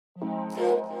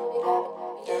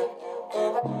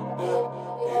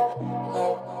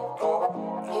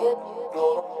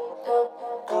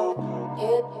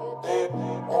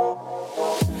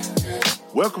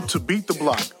Welcome to Beat the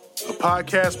Block, a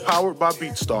podcast powered by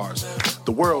BeatStars,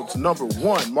 the world's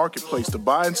 #1 marketplace to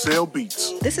buy and sell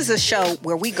beats. This is a show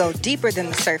where we go deeper than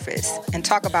the surface and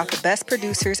talk about the best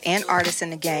producers and artists in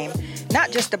the game,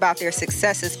 not just about their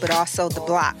successes, but also the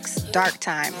blocks, dark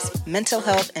times, mental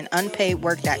health, and unpaid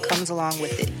work that comes along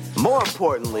with it. More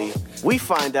importantly, we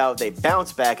find out they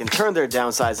bounce back and turn their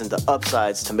downsides into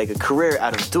upsides to make a career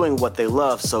out of doing what they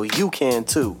love, so you can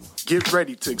too. Get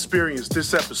ready to experience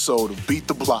this episode of Beat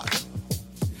the Block.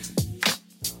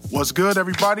 What's good,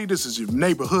 everybody? This is your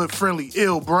neighborhood-friendly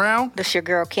Ill Brown. This your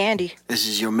girl, Candy. This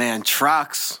is your man,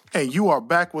 Trox. And you are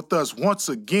back with us once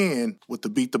again with the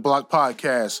Beat the Block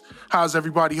podcast. How's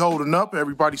everybody holding up?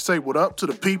 Everybody say what up to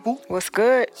the people. What's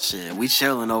good? Shit, we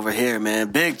chilling over here,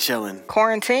 man. Big chilling.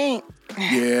 Quarantine.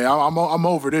 Yeah, I'm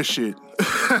over this shit.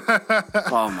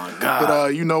 Oh, my God.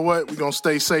 But you know what? We're going to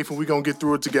stay safe and we're going to get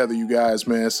through it together, you guys,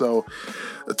 man. So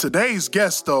today's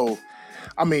guest, though,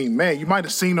 I mean, man, you might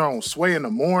have seen her on Sway in the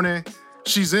Morning.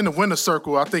 She's in the Winner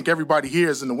Circle. I think everybody here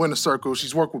is in the Winner Circle.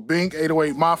 She's worked with Bink,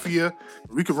 808 Mafia.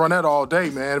 We could run that all day,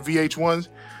 man. VH1,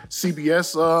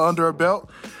 CBS under her belt.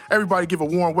 Everybody give a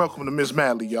warm welcome to Miss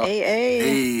Madly, y'all.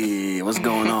 Hey, what's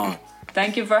going on?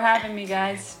 Thank you for having me,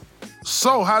 guys.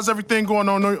 So, how's everything going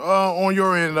on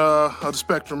your end of the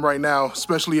spectrum right now,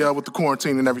 especially with the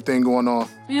quarantine and everything going on?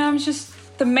 Yeah,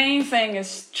 the main thing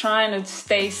is trying to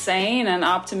stay sane and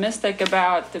optimistic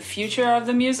about the future of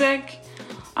the music.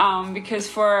 Because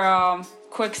for a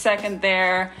quick second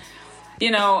there,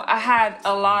 I had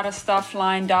a lot of stuff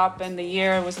lined up and the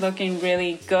year was looking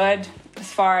really good as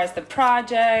far as the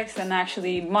projects and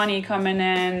actually money coming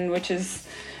in, which is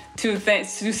two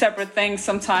separate things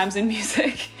sometimes in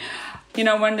music.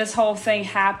 When this whole thing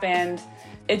happened,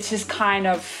 it just kind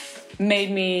of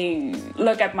made me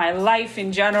look at my life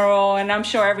in general, and I'm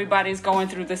sure everybody's going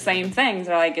through the same things.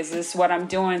 They're like, is this what I'm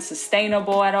doing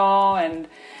sustainable at all? And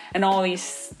all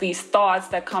these thoughts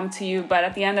that come to you. But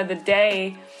at the end of the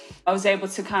day, I was able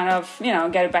to kind of,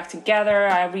 get it back together.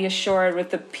 I reassured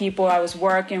with the people I was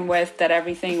working with that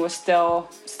everything was still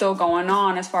going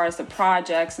on as far as the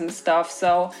projects and stuff.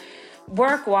 So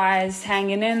work-wise,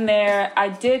 hanging in there, I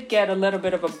did get a little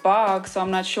bit of a bug, so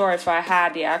I'm not sure if I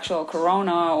had the actual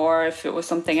corona or if it was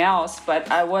something else, but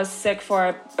I was sick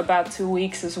for about 2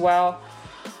 weeks as well.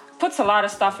 Puts a lot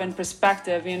of stuff in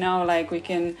perspective, like we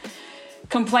can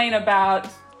complain about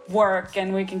work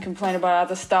and we can complain about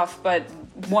other stuff, but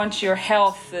once your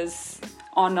health is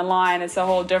on the line, it's a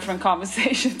whole different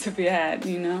conversation to be had,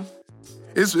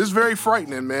 It's very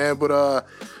frightening, man, but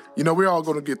we're all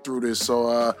going to get through this,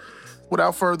 so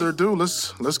without further ado,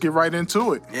 let's get right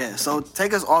into it. Yeah, so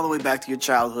take us all the way back to your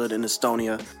childhood in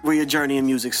Estonia, where your journey in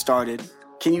music started.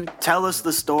 Can you tell us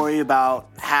the story about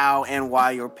how and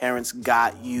why your parents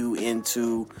got you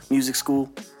into music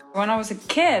school? When I was a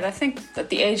kid, I think at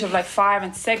the age of 5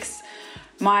 and 6,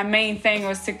 my main thing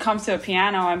was to come to a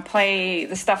piano and play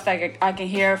the stuff that I can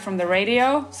hear from the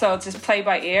radio, so just play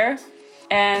by ear.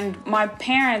 And my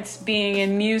parents being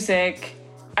in music,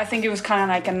 I think it was kind of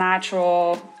like a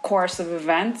natural course of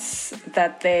events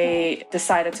that they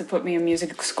decided to put me in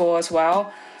music school as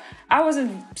well. I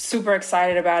wasn't super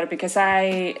excited about it because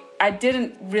I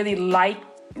didn't really like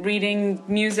reading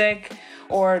music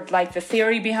or like the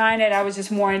theory behind it. I was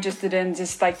just more interested in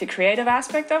just like the creative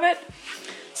aspect of it.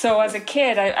 So as a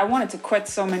kid, I wanted to quit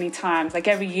so many times. Like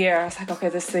every year, I was like, okay,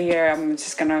 this is the year I'm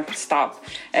just gonna stop.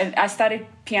 And I studied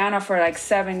piano for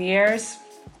 7 years.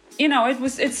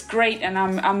 It's great, and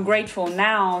I'm grateful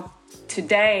now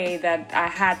today that I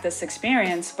had this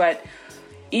experience, but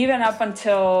even up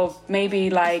until maybe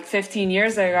 15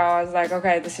 years ago, I was like,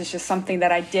 okay, this is just something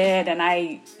that I did,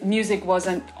 and music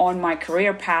wasn't on my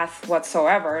career path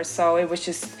whatsoever, so it was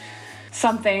just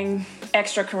something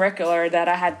extracurricular that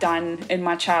I had done in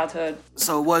my childhood.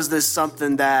 So was this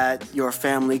something that your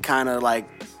family kind of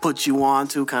put you on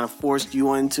to, kind of forced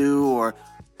you into, or?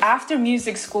 After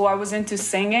music school, I was into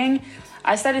singing.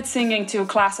 I started singing to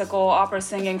classical opera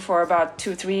singing for about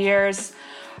 2-3 years.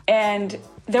 And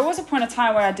there was a point of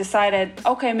time where I decided,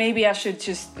 okay, maybe I should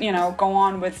just, go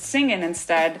on with singing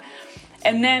instead.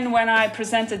 And then when I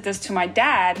presented this to my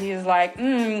dad, he was like,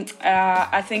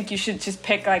 I think you should just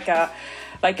pick like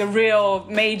a real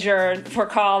major for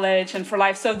college and for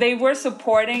life. So they were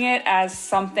supporting it as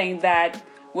something that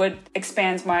would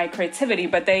expand my creativity,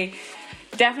 but they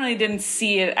definitely didn't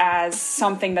see it as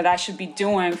something that I should be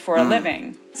doing for a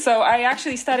living. So I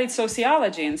actually studied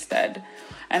sociology instead.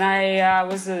 And I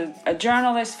was a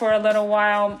journalist for a little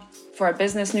while for a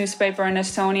business newspaper in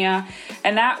Estonia.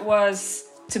 And that was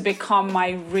to become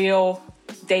my real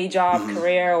day job,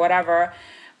 career, or whatever.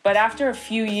 But after a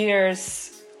few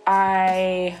years,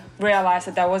 I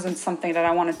realized that wasn't something that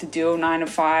I wanted to do 9 to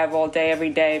 5 all day, every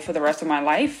day for the rest of my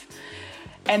life.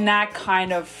 And that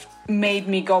kind of made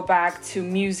me go back to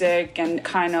music and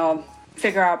kind of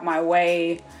figure out my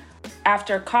way.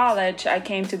 After college, I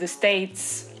came to the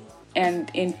States,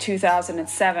 and in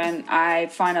 2007, I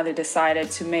finally decided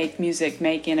to make music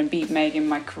making and beat making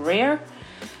my career.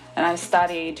 And I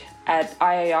studied at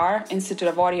IAR, Institute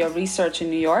of Audio Research in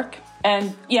New York.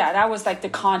 And yeah, that was like the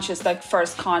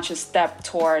first conscious step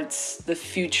towards the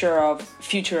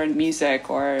future in music,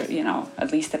 or,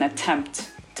 at least an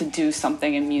attempt to do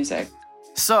something in music.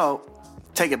 So,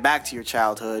 take it back to your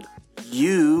childhood.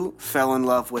 You fell in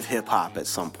love with hip hop at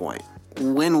some point.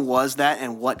 When was that,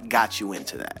 and what got you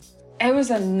into that? It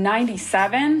was in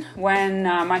 97 when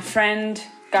my friend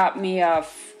got me a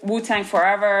Wu-Tang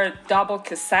Forever double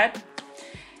cassette.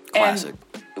 Classic.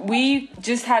 And we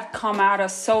just had come out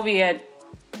of Soviet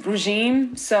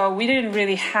regime, so we didn't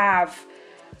really have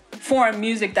foreign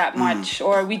music that much,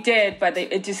 or we did, but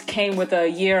it just came with a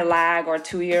year lag or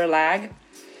 2-year lag.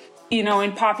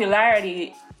 In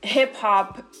popularity,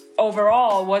 hip-hop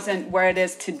overall wasn't where it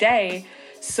is today,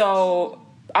 so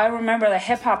I remember the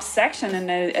hip-hop section in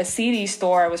a CD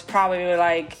store was probably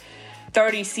like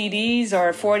 30 CDs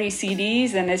or 40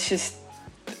 CDs, and it's just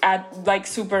at like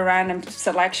super random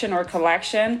selection or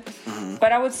collection.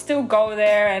 But I would still go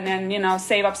there and then,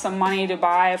 save up some money to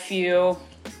buy a few.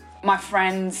 My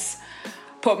friends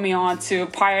put me on to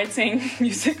pirating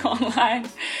music online.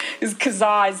 Because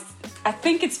Kazaa I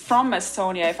think it's from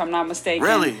Estonia, if I'm not mistaken.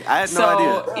 Really? I had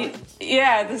no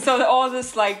idea. So all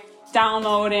this like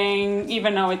downloading,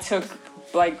 even though it took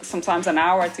like sometimes an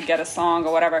hour to get a song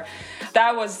or whatever,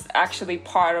 that was actually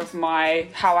part of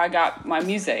how I got my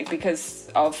music, because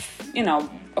of,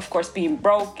 of course, being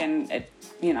broke and,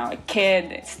 a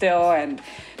kid still, and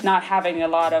not having a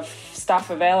lot of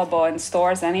stuff available in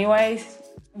stores anyway.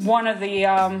 One of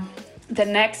the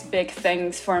next big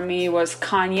things for me was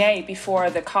Kanye. Before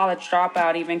The College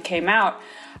Dropout even came out,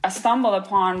 I stumbled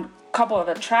upon a couple of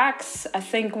the tracks. I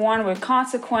think one with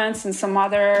Consequence and some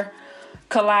other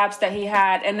collabs that he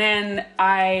had. And then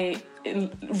I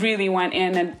really went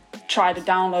in and tried to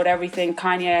download everything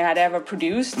Kanye had ever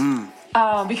produced.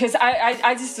 Because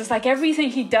I just was like, everything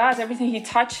he does, everything he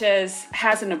touches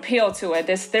has an appeal to it.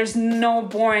 There's no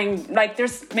boring, like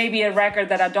there's maybe a record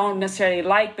that I don't necessarily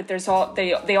like, but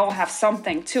they all have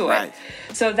something to it. Right.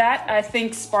 So that, I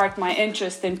think, sparked my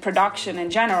interest in production in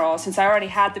general. Since I already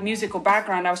had the musical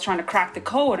background, I was trying to crack the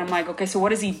code. I'm like, okay, so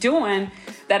what is he doing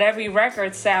that every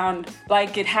record sound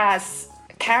like it has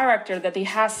character, that he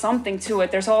has something to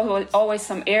it? There's always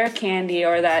some air candy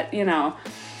or that,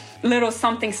 little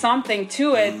something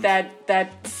to it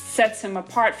that sets him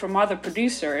apart from other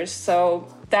producers. So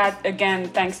that, again,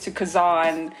 thanks to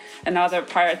Kazaa and other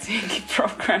pirating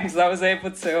programs, I was able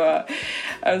to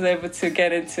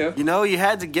get into. You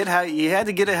had to get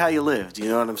it how you lived. You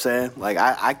know what I'm saying? Like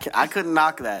I couldn't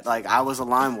knock that. Like I was a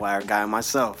LimeWire guy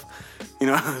myself. You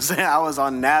know what I'm saying? I was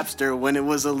on Napster when it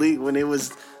was elite, when it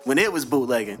was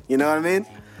bootlegging. You know what I mean?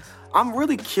 I'm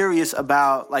really curious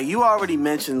about, like, you already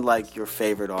mentioned, like, your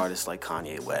favorite artists, like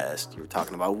Kanye West. You were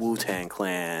talking about Wu-Tang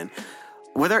Clan.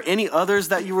 Were there any others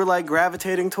that you were, like,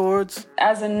 gravitating towards?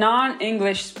 As a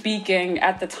non-English speaking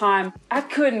at the time, I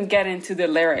couldn't get into the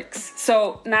lyrics.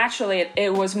 So naturally,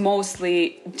 it was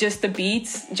mostly just the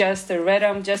beats, just the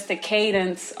rhythm, just the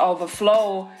cadence of a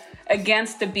flow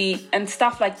against the beat and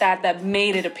stuff like that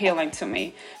made it appealing to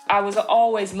me. I was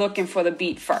always looking for the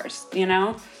beat first,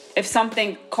 If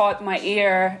something caught my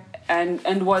ear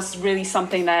and was really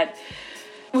something that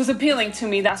was appealing to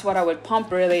me, that's what I would pump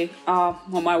really on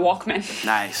my Walkman.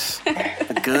 Nice.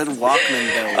 The good Walkman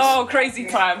days. Oh, crazy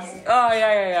times. Oh,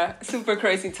 yeah. Super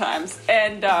crazy times.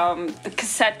 And the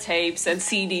cassette tapes and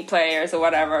CD players or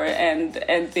whatever, and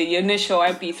the initial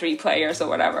MP3 players or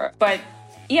whatever. But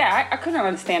yeah, I couldn't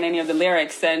understand any of the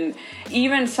lyrics. And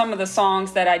even some of the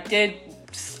songs that I did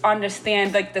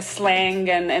understand, like the slang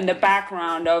and the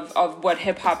background of what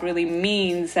hip-hop really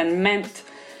means and meant,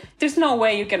 there's no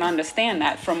way you can understand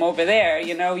that from over there.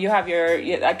 You have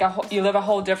you live a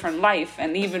whole different life,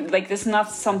 and even like this is not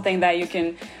something that you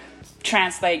can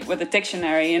translate with a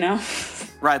dictionary.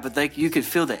 Right, but you could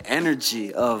feel the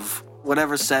energy of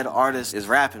whatever said artist is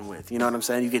rapping with. You know what I'm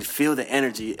saying? You could feel the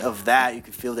energy of that. You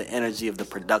could feel the energy of the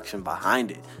production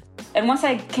behind it. And once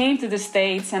I came to the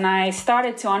States and I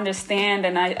started to understand,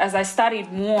 and as I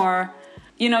studied more,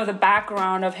 the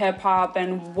background of hip hop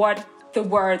and what the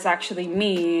words actually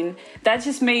mean, that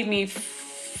just made me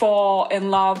fall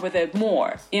in love with it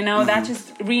more. You know, that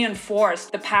just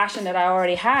reinforced the passion that I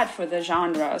already had for the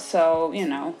genre. So, you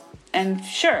know, and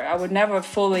sure, I would never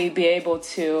fully be able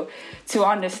to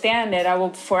understand it. I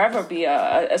will forever be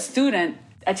a student.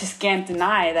 I just can't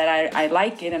deny that I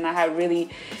like it, and I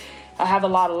have a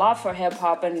lot of love for hip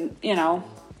hop. And, you know,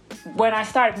 when I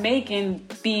started making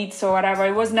beats or whatever,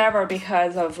 it was never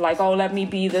because of like, oh, let me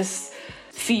be this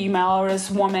female or this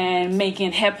woman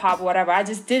making hip hop or whatever. I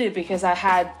just did it because I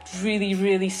had really,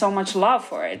 really so much love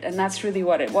for it. And that's really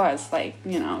what it was. Like,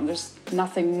 you know, there's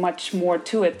nothing much more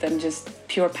to it than just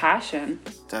pure passion.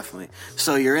 Definitely.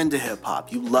 So you're into hip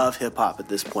hop. You love hip hop at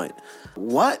this point.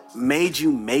 What made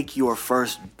you make your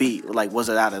first beat? Like, was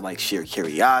it out of like sheer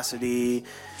curiosity?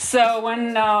 So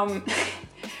when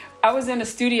I was in the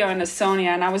studio in Estonia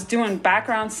and I was doing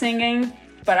background singing,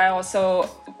 but I also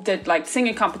did like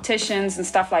singing competitions and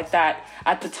stuff like that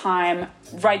at the time,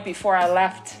 right before I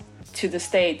left to the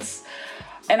States.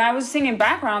 And I was singing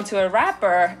background to a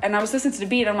rapper, and I was listening to the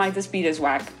beat. I'm like, this beat is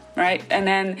whack, right? And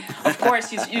then, of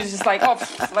course, you're just like, oh,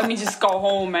 let me just go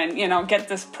home and, you know, get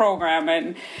this program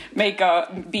and make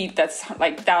a beat that's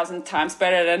like 1,000 times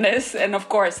better than this. And of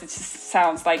course, it just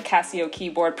sounds like Casio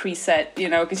keyboard preset, you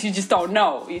know, because you just don't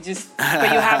know. But you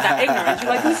have that ignorance.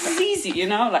 You're like, this is easy, you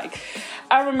know? Like,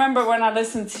 I remember when I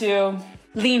listened to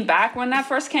Lean Back when that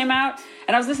first came out,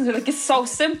 and I was listening to it, like, it's so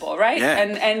simple, right? Yeah.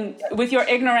 And with your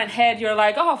ignorant head, you're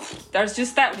like, oh, there's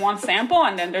just that one sample,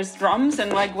 and then there's drums,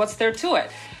 and like, what's there to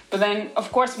it? But then,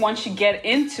 of course, once you get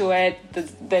into it,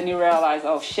 then you realize,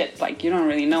 oh shit, like, you don't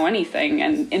really know anything,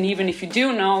 and even if you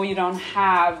do know, you don't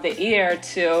have the ear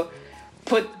to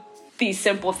put these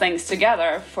simple things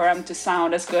together for them to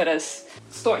sound as good as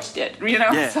Storch did, you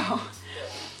know? Yeah.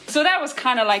 So that was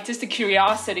kind of like just a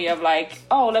curiosity of like,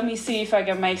 oh, let me see if I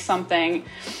can make something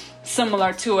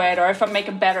similar to it, or if I make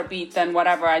a better beat than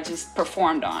whatever I just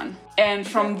performed on. And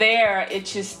from there,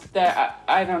 it's just the,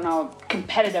 I don't know,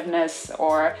 competitiveness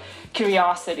or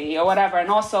curiosity or whatever. And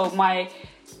also my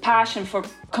passion for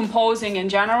composing in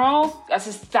general,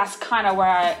 that's kind of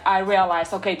where I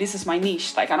realized, okay, this is my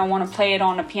niche. Like, I don't want to play it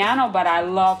on a piano, but I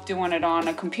love doing it on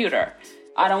a computer.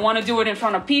 I don't want to do it in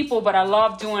front of people, but I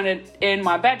love doing it in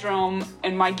my bedroom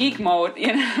in my geek mode, you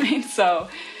know what I mean? So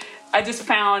I just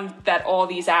found that all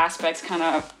these aspects kind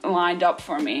of lined up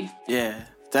for me. Yeah,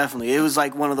 definitely. It was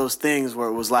like one of those things where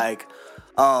it was like,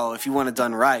 oh, if you want it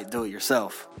done right, do it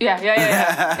yourself.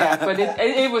 Yeah. But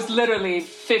it was literally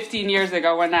 15 years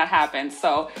ago when that happened.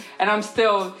 So, and I'm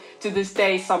still to this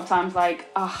day sometimes like,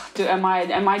 am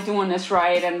I doing this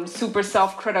right? And super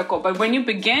self-critical. But when you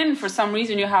begin, for some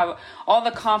reason, you have all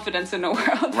the confidence in the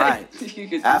world. Right. You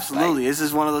could absolutely. This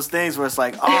is one of those things where it's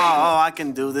like, I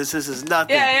can do this. This is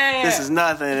nothing. Yeah. This is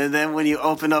nothing. And then when you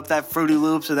open up that Fruity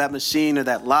Loops or that machine or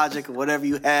that Logic or whatever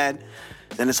you had,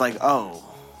 then it's like, oh,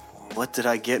 what did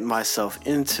I get myself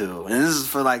into? And this is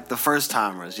for like the first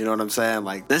timers, you know what I'm saying?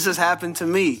 Like, this has happened to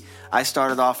me. I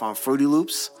started off on Fruity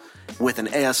Loops with an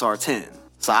ASR 10.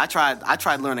 So I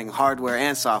tried learning hardware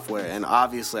and software, and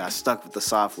obviously I stuck with the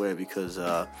software because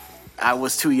I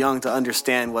was too young to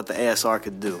understand what the ASR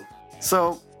could do.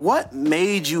 So what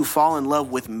made you fall in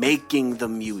love with making the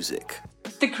music?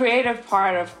 The creative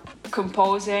part of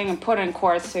composing and putting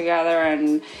chords together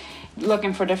and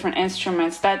looking for different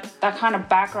instruments, that kind of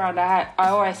background I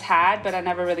always had, but I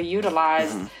never really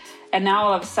utilized. Mm-hmm. And now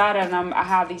all of a sudden I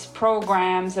have these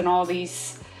programs and all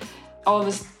this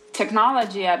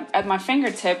technology at my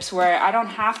fingertips where I don't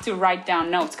have to write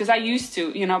down notes. Because I used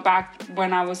to, you know, back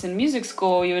when I was in music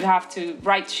school, you would have to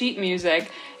write sheet music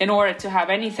in order to have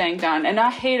anything done. And I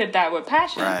hated that with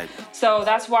passion. Right. So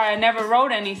that's why I never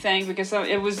wrote anything, because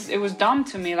it was dumb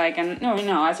to me. Like, and you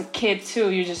know, as a kid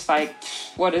too, you're just like,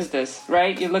 what is this,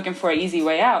 right? You're looking for an easy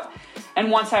way out.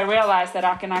 And once I realized that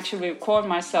I can actually record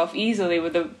myself easily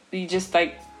you just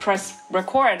like press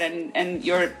record and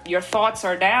your thoughts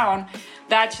are down,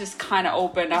 that just kind of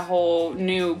opened a whole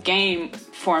new game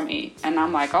for me. And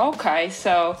I'm like, okay,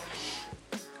 so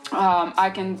I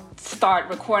can start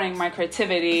recording my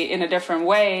creativity in a different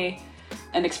way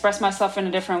and express myself in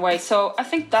a different way. So I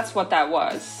think that's what that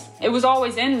was. It was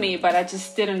always in me, but I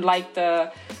just didn't like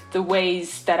the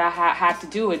ways that I had to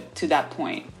do it to that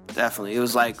point. Definitely. It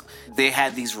was like they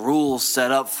had these rules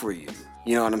set up for you,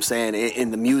 you know what I'm saying,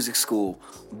 in the music school,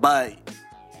 but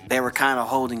they were kind of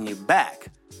holding you back.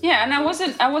 Yeah, and I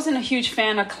wasn't a huge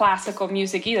fan of classical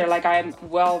music either. Like, I'm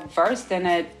well versed in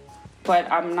it, but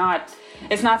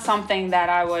it's not something that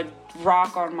I would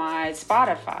rock on my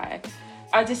Spotify.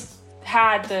 I just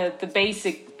had the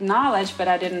basic knowledge, but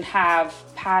I didn't have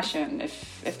passion,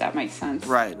 if that makes sense.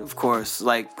 Right, of course.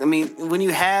 Like, I mean, when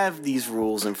you have these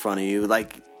rules in front of you,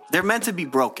 like, they're meant to be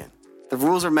broken. The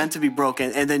rules are meant to be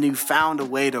broken, and then you found a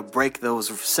way to break those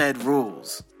said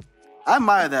rules. I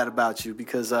admire that about you,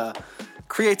 because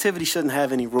creativity shouldn't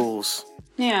have any rules.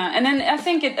 Yeah, and then I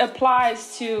think it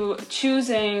applies to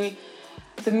choosing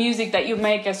the music that you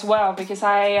make as well, because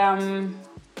I am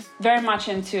very much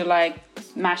into like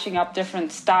mashing up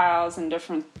different styles and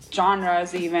different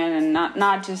genres even, and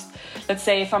not just, let's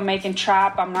say if I'm making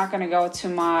trap, I'm not going to go to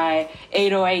my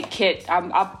 808 kit.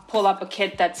 I'll pull up a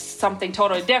kit that's something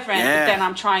totally different, but then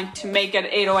I'm trying to make an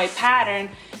 808 pattern.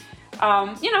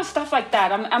 Stuff like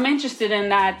that. I'm interested in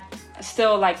that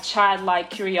still like childlike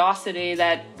curiosity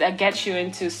that gets you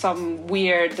into some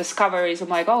weird discoveries. I'm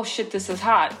like, oh shit, this is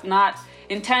hot. Not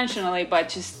intentionally, but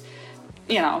just,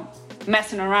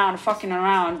 messing around, fucking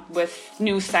around with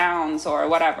new sounds or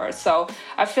whatever. So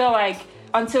I feel like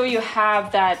until you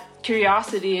have that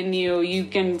curiosity in you, you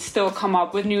can still come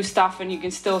up with new stuff and you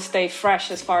can still stay fresh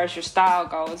as far as your style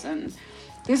goes. And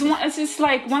it's just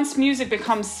like once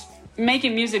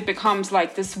making music becomes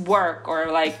like this work,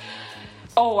 or like,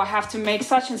 oh, I have to make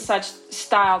such and such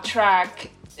style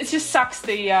track, it just sucks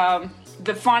the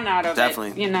fun out of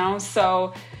it,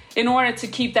 So in order to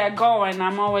keep that going,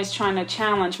 I'm always trying to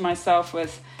challenge myself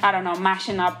with,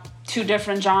 mashing up two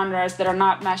different genres that are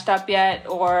not mashed up yet,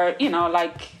 or,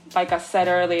 like I said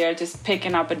earlier, just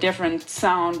picking up a different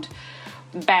sound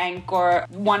bank. Or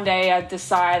one day I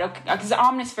decide, okay, because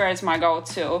Omnisphere is my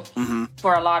go-to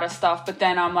for a lot of stuff, but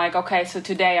then I'm like, okay, so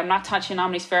today I'm not touching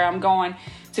Omnisphere, I'm going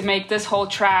to make this whole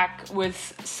track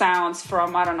with sounds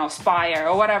from, Spire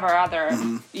or whatever other,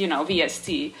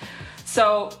 VST.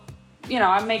 So,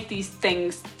 I make these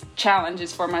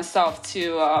challenges for myself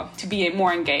to be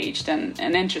more engaged and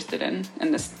interested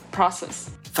in this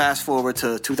process. Fast forward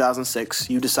to 2006,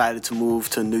 you decided to move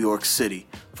to New York City.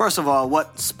 First of all,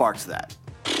 what sparked that?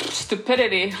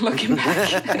 Stupidity, looking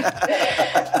back.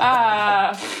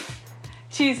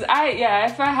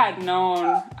 If I had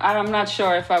known, I'm not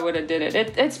sure if I would have did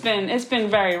it. It's been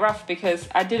very rough because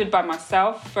I did it by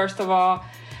myself. First of all,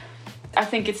 I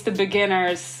think it's the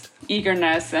beginner's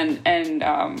eagerness and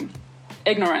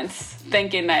ignorance,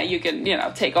 thinking that you can,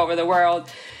 take over the world.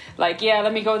 Like,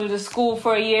 let me go to the school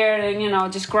for a year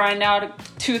and, just grind out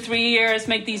 2-3 years,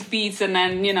 make these beats, and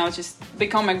then, just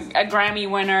become a Grammy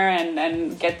winner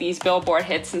and get these Billboard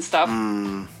hits and stuff.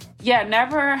 Yeah,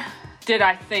 never did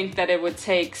I think that it would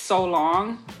take so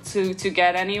long to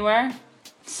get anywhere.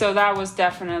 So that was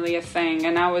definitely a thing.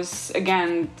 And I was,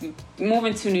 again,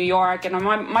 moving to New York, and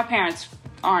my parents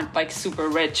aren't like super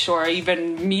rich or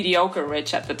even mediocre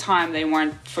rich at the time. They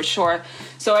weren't, for sure.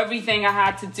 So everything I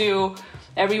had to do,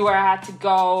 everywhere I had to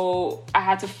go, I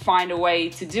had to find a way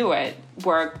to do it.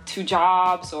 Work 2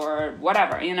 jobs or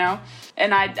whatever,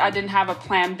 And I didn't have a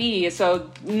plan B.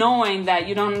 So knowing that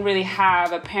you don't really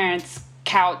have a parent's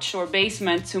couch or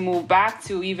basement to move back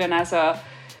to, even as a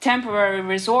temporary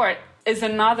resort, is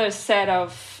another set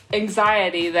of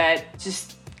anxiety that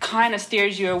just kind of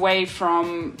steers you away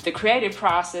from the creative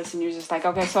process. And you're just like,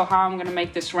 okay, so how am I going to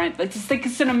make this rent?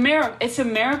 It's a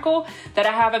miracle that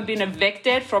I haven't been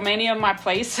evicted from any of my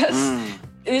places.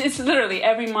 It's literally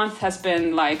every month has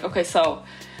been like, okay, so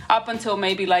up until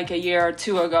maybe like a year or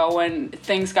 2 ago when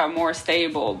things got more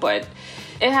stable, but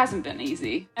it hasn't been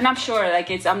easy. And I'm sure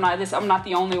like I'm not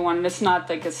the only one. It's not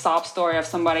like a sob story of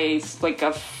somebody's like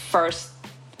a first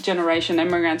generation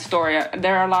immigrant story.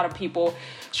 There are a lot of people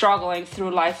struggling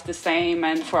through life the same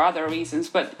and for other reasons,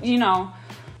 but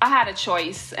I had a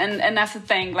choice, and that's the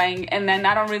thing. Like, and then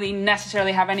I don't really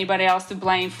necessarily have anybody else to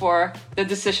blame for the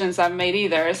decisions I've made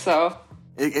either. So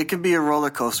it can be a roller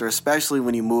coaster, especially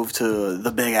when you move to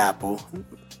the Big Apple,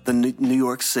 the New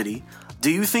York City. Do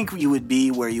you think you would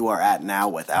be where you are at now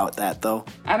without that, though?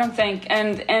 I don't think,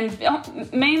 and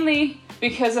mainly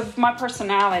because of my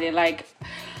personality. Like,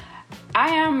 I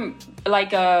am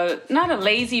like not a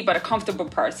lazy, but a comfortable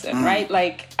person, right?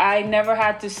 Like, I never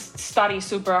had to study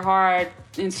super hard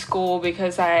in school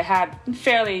because I had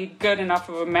fairly good enough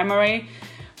of a memory.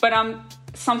 But I'm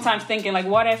sometimes thinking, like,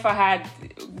 what if I had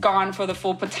gone for the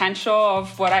full potential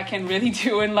of what I can really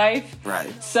do in life?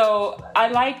 Right. So I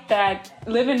like that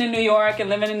living in New York and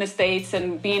living in the States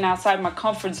and being outside my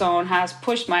comfort zone has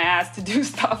pushed my ass to do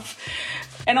stuff.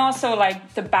 And also,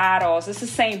 like, the battles, it's the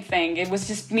same thing. It was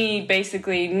just me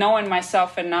basically knowing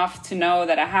myself enough to know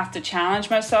that I have to challenge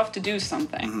myself to do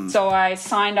something. So I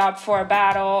signed up for a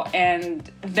battle, and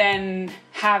then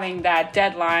having that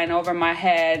deadline over my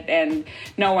head and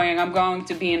knowing I'm going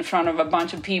to be in front of a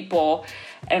bunch of people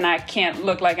and I can't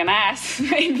look like an ass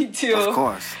made me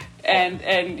to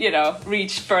and you know,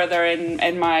 reach further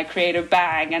in my creative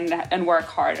bag and work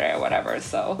harder or whatever.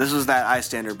 So this was that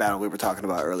iStandard battle we were talking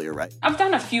about earlier, right? I've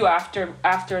done a few after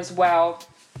as well.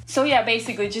 So yeah,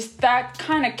 basically just that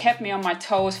kind of kept me on my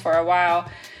toes for a while,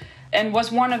 and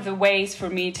was one of the ways for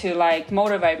me to like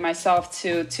motivate myself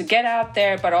to get out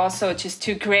there, but also just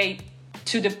to create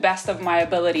to the best of my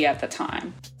ability at the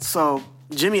time. So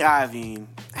Jimmy Iovine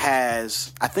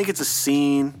has, I think it's a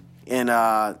scene in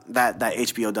that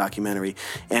HBO documentary,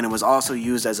 and it was also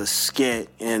used as a skit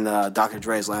in Dr.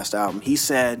 Dre's last album. He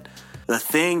said the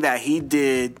thing that he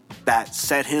did that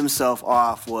set himself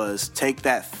off was take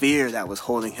that fear that was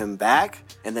holding him back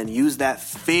and then use that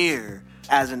fear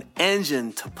as an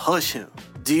engine to push him.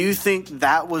 Do you think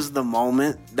that was the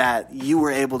moment that you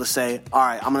were able to say, all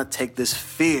right, I'm going to take this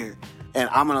fear and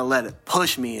I'm going to let it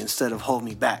push me instead of hold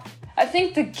me back? I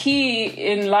think the key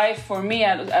in life for me,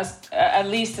 at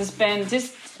least, has been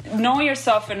just know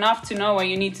yourself enough to know what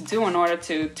you need to do in order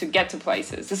to get to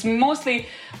places. It's mostly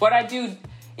what I do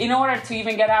in order to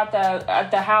even get out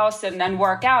the house and then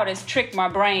work out is trick my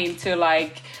brain to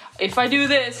like, if I do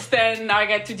this, then I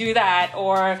get to do that,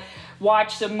 or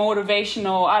watch a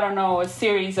motivational, I don't know, a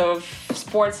series of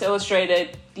Sports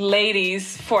Illustrated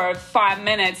ladies for 5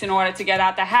 minutes in order to get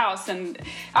out the house. And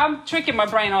I'm tricking my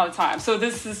brain all the time. So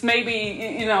this is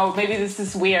maybe this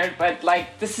is weird, but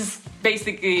like this is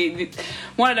basically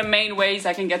one of the main ways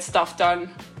I can get stuff done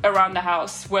around the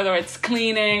house, whether it's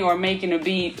cleaning or making a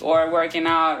beat or working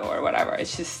out or whatever.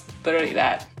 It's just literally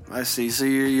that. I see. So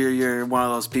you're one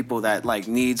of those people that like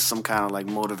needs some kind of like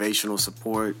motivational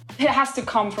support. It has to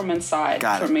come from inside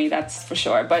for me, that's for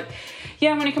sure. But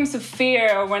yeah, when it comes to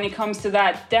fear or when it comes to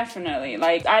that, definitely.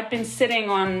 Like I'd been sitting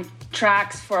on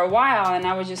tracks for a while and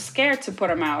I was just scared to put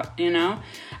them out, you know?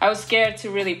 I was scared to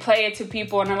really play it to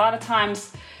people. And a lot of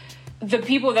times the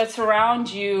people that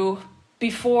surround you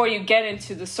before you get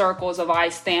into the circles of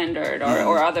iStandard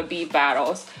or other beat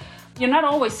battles, you're not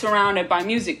always surrounded by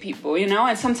music people, you know?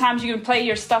 And sometimes you can play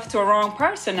your stuff to a wrong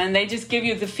person and they just give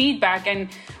you the feedback. And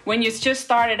when you just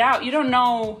started out, you don't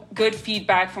know good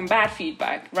feedback from bad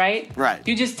feedback, right? Right.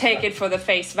 You just take it for the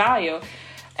face value.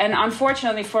 And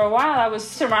unfortunately, for a while, I was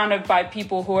surrounded by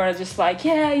people who are just like,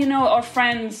 yeah, you know, or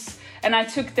friends. And I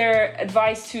took their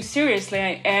advice too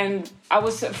seriously. And I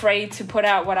was afraid to put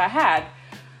out what I had.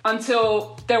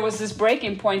 Until there was this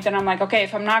breaking point that I'm like, okay,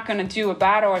 if I'm not going to do a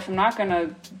battle, if I'm not going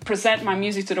to present my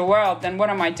music to the world, then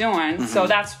what am I doing? Mm-hmm. So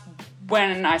that's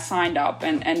when I signed up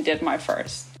and did my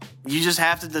first. You just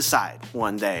have to decide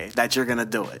one day that you're going to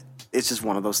do it. It's just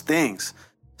one of those things.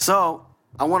 So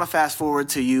I want to fast forward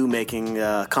to you making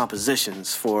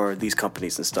compositions for these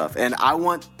companies and stuff. And I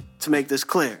want to make this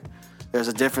clear. There's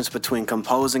a difference between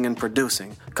composing and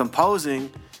producing.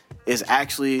 Composing is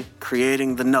actually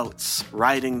creating the notes,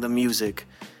 writing the music,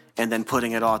 and then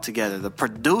putting it all together. The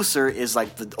producer is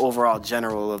like the overall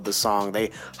general of the song. They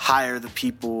hire the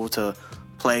people to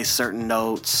play certain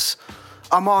notes,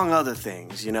 among other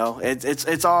things, you know?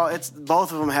 It's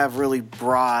both of them have really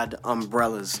broad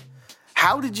umbrellas.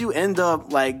 How did you end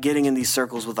up like getting in these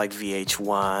circles with like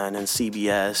VH1 and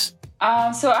CBS?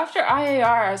 So after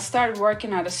IAR, I started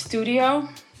working at a studio.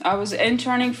 I was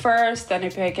interning first, then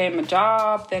it became a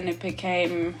job, then it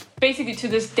became... Basically, to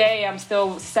this day, I'm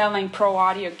still selling pro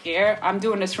audio gear. I'm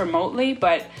doing this remotely,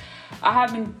 but I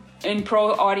have been in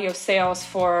pro audio sales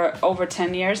for over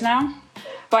 10 years now.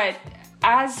 But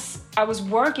as I was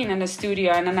working in the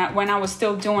studio, and then when I was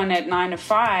still doing it 9 to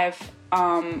 5,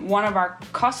 one of our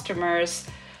customers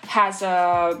has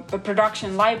a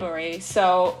production library.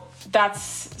 So that's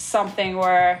something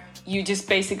where you just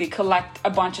basically collect a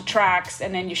bunch of tracks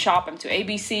and then you shop them to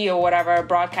ABC or whatever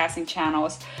broadcasting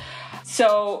channels.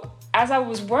 So as I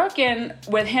was working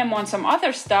with him on some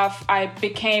other stuff, I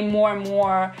became more and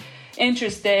more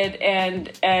interested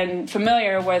and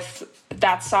familiar with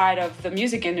that side of the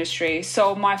music industry.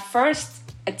 So my first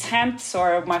attempts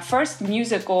or my first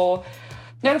musical...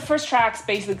 the first tracks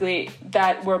basically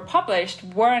that were published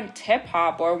weren't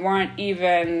hip-hop or weren't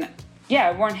even...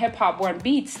 weren't hip-hop, weren't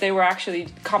beats. They were actually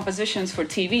compositions for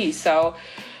TV. So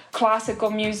classical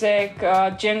music,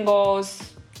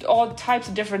 jingles, all types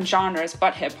of different genres,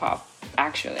 but hip-hop,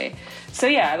 actually. So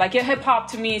yeah, like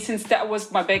hip-hop to me, since that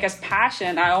was my biggest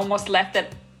passion, I almost left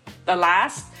it the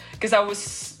last because I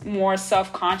was more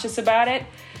self-conscious about it.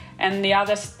 And the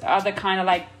other kind of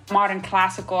like modern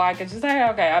classical, I could just say,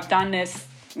 okay, I've done this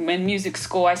in music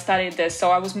school. I studied this,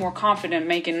 so I was more confident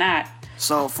making that.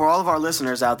 So for all of our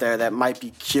listeners out there that might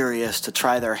be curious to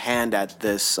try their hand at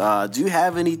this, do you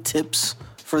have any tips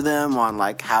for them on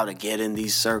like how to get in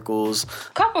these circles?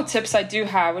 A couple tips I do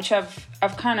have, which I've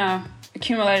kind of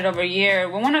accumulated over a year.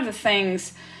 Well, one of the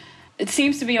things it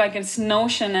seems to be like this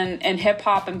notion in hip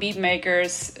hop and beat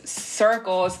makers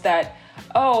circles that,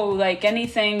 oh, like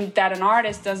anything that an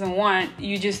artist doesn't want,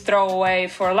 you just throw away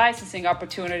for licensing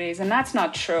opportunities. And that's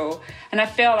not true. And I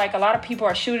feel like a lot of people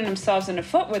are shooting themselves in the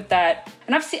foot with that.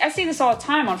 And I see this all the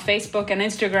time on Facebook and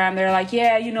Instagram. They're like,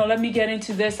 yeah, you know, let me get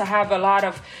into this. I have a lot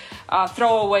of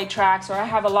throwaway tracks, or I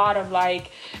have a lot of like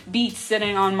beats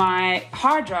sitting on my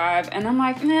hard drive. And I'm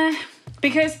like, nah,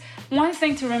 because one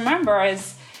thing to remember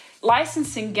is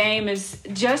licensing game is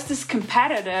just as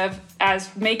competitive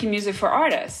as making music for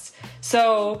artists.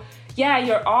 So yeah,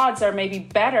 your odds are maybe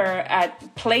better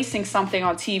at placing something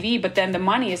on TV, but then the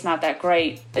money is not that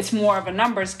great. It's more of a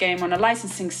numbers game on the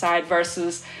licensing side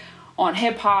versus on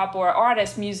hip hop or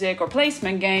artist music or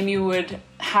placement game, you would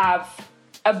have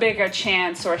a bigger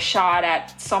chance or a shot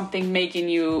at something making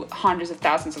you hundreds of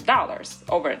thousands of dollars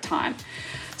over time.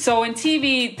 So in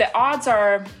TV, the odds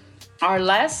are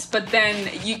less, but then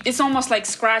it's almost like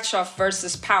scratch off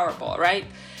versus Powerball, right?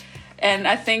 And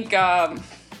I think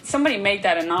somebody made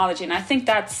that analogy, and I think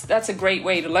that's a great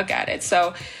way to look at it.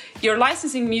 So your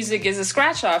licensing music is a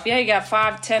scratch off. Yeah, you got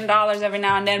 $5-10 every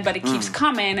now and then, but it keeps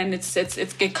coming, and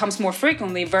it comes more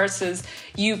frequently versus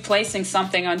you placing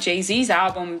something on Jay-Z's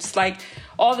albums. Like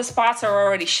all the spots are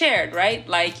already shared, right?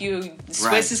 Like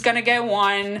Swiss is gonna get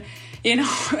one. You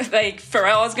know, like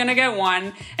Pharrell is gonna get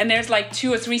one, and there's like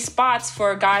 2 or 3 spots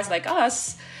for guys like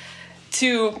us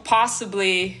to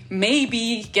possibly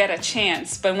maybe get a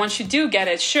chance. But once you do get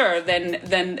it, sure,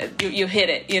 then you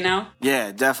hit it, you know?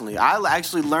 Yeah, definitely. I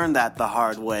actually learned that the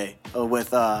hard way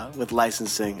with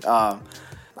licensing.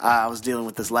 I was dealing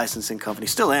with this licensing company,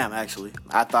 still am actually.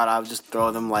 I thought I would just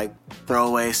throw them like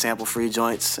throwaway sample-free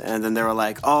joints, and then they were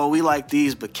like, oh, we like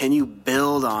these, but can you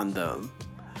build on them?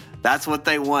 That's what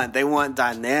they want. They want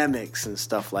dynamics and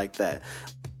stuff like that.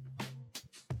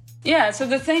 Yeah, so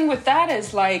the thing with that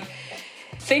is like,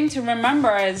 thing to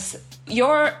remember is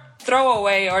your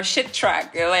throwaway or shit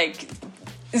track, like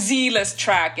Z-list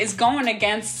track, is going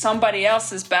against somebody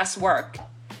else's best work.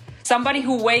 Somebody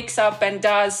who wakes up and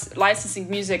does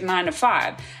licensing music 9 to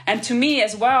 5. And to me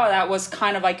as well, that was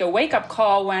kind of like a wake-up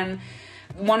call when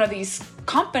one of these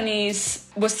companies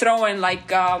was throwing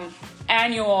like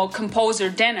annual composer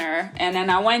dinner, and then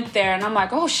I went there and I'm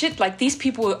like, oh shit, like these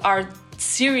people are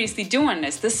seriously doing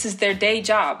this. This is their day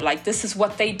job. Like this is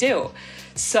what they do.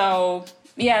 So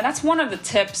yeah, that's one of the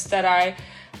tips that I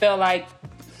feel like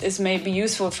is maybe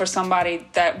useful for somebody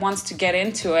that wants to get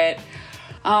into it.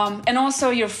 And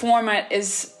also your format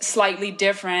is slightly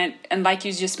different. And like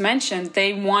you just mentioned,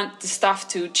 they want the stuff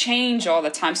to change all the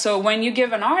time. So when you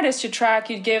give an artist your track,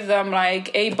 you give them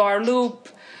like 8-bar loop,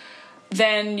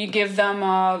 then you give them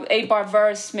a 8-bar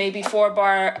verse, maybe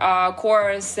 4-bar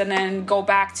chorus, and then go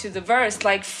back to the verse.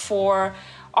 Like for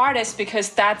artists, because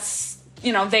that's,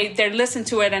 you know, they listen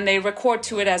to it and they record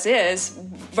to it as is,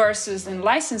 versus in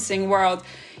licensing world,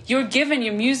 you're giving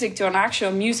your music to an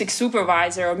actual music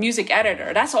supervisor or music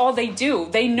editor. That's all they do.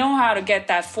 They know how to get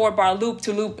that 4-bar loop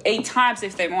to loop 8 times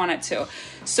if they wanted to.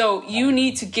 So you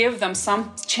need to give them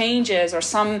some changes or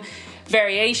some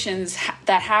variations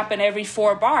that happen every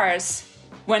 4 bars.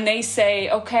 When they say,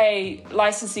 okay,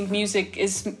 licensing music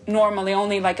is normally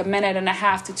only like 1.5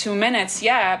 minutes to 2 minutes,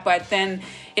 yeah, but then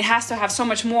it has to have so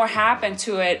much more happen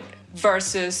to it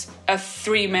versus a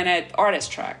 3-minute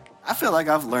artist track. I feel like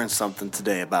I've learned something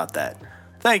today about that.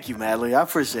 Thank you, Madly. I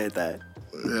appreciate that.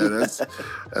 Yeah,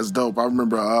 that's dope. I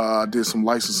remember I did some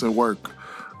licensing work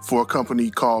for a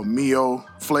company called Mio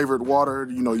Flavored Water.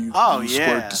 You know, you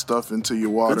squirt the stuff into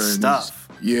your water. Good stuff.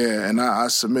 And I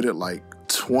submitted like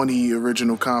 20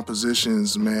 original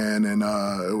compositions, man, and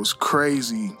it was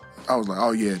crazy. I was like,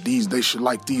 oh yeah, they should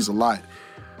like these a lot.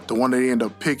 The one they ended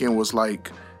up picking was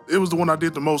like, it was the one I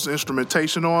did the most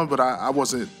instrumentation on, but I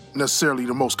wasn't necessarily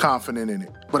the most confident in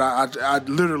it. But I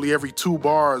literally every 2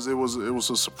 bars, it was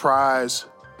a surprise.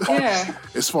 Yeah.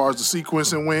 As far as the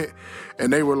sequencing went,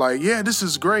 and they were like, yeah, this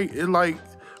is great. It like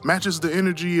matches the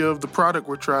energy of the product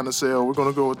we're trying to sell. We're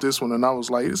gonna go with this one. And I was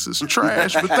like, this is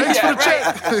trash, but thanks for the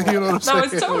check. You know what I'm saying? No,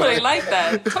 it's totally like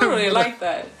that. Totally like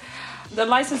that. The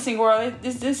licensing world,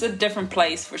 this is a different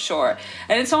place for sure.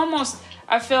 And it's almost,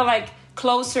 I feel like,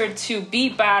 closer to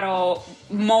beat battle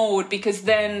mode, because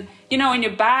then, you know, in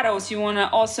your battles, you want to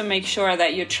also make sure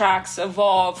that your tracks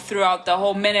evolve throughout the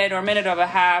whole minute or minute and a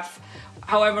half,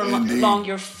 however long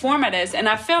your format is. And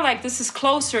I feel like this is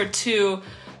closer to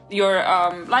your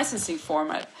licensing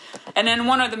format. And then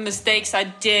one of the mistakes I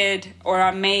did or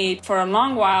I made for a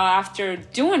long while after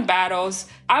doing battles,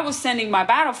 I was sending my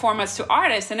battle formats to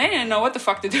artists and they didn't know what the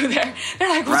fuck to do there. They're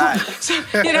like, so,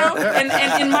 you know, and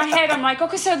in my head, I'm like,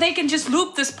 okay, so they can just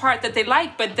loop this part that they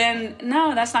like. But then,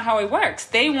 no, that's not how it works.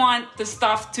 They want the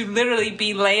stuff to literally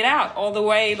be laid out all the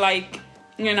way, like,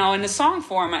 you know, in the song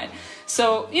format.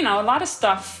 So, you know, a lot of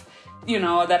stuff, you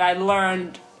know, that I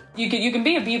learned, you can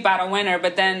be a beat battle winner,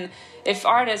 but then if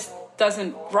artists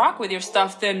doesn't rock with your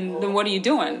stuff, then what are you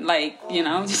doing? Like, you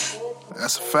know?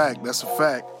 That's a fact. That's a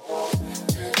fact.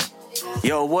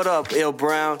 Yo, what up, Ill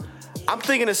Brown? I'm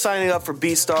thinking of signing up for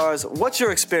BeatStars. What's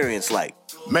your experience like?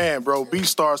 Man, bro,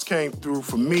 BeatStars came through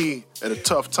for me at a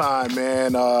tough time,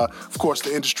 man. Of course,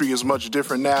 the industry is much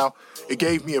different now. It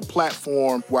gave me a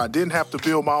platform where I didn't have to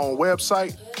build my own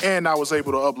website, and I was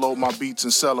able to upload my beats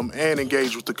and sell them and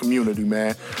engage with the community,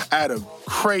 man. I had a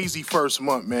crazy first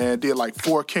month, man. Did like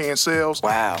 4K in sales.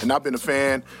 Wow. And I've been a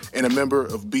fan and a member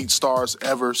of BeatStars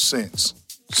ever since.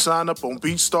 Sign up on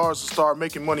BeatStars to start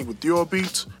making money with your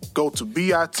beats. Go to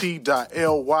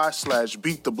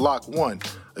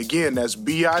bit.ly/beattheblock1. Again, that's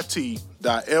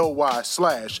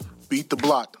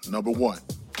bit.ly/beattheblock1.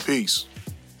 Peace.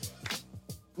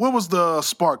 What was the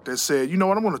spark that said, you know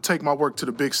what, I'm going to take my work to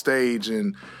the big stage?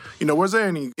 And, you know, was there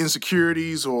any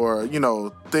insecurities or, you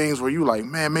know, things where you like,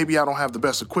 man, maybe I don't have the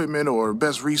best equipment or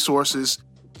best resources?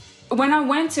 When I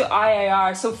went to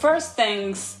IAR, so first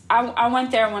things, I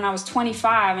went there when I was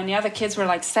 25 and the other kids were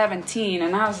like 17.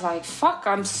 And I was like, fuck,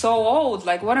 I'm so old.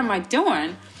 Like, what am I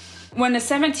doing? When the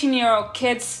 17-year-old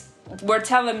kids were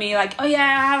telling me like, oh yeah,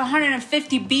 I have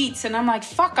 150 beats. And I'm like,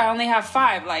 fuck, I only have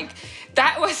 5. Like,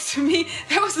 that was, to me,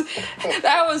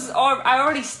 that was, I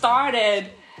already started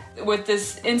with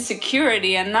this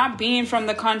insecurity and not being from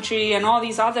the country and all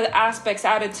these other aspects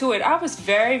added to it. I was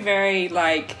very, very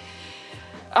like,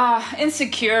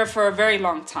 insecure for a very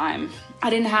long time. I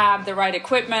didn't have the right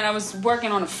equipment. I was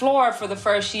working on the floor for the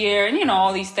first year and, you know,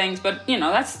 all these things. But, you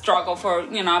know, that's struggle for,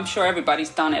 you know, I'm sure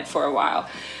everybody's done it for a while.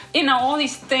 You know, all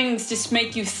these things just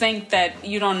make you think that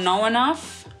you don't know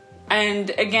enough. And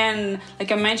again,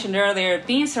 like I mentioned earlier,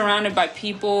 being surrounded by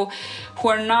people who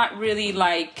are not really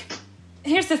like...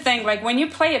 Here's the thing, like when you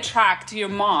play a track to your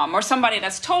mom or somebody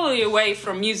that's totally away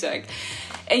from music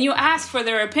and you ask for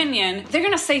their opinion, they're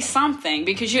going to say something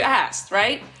because you asked,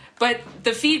 right? But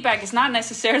the feedback is not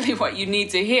necessarily what you need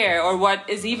to hear or what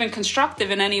is even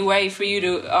constructive in any way for you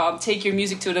to take your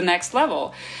music to the next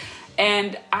level.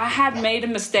 And I had made a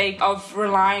mistake of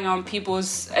relying on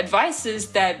people's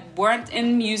advices that weren't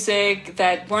in music,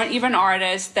 that weren't even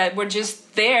artists, that were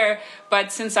just there.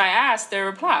 But since I asked, they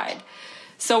replied.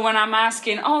 So when I'm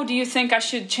asking, oh, do you think I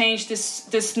should change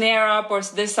this snare up or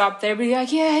this up? They'd be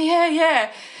like, yeah.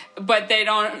 But they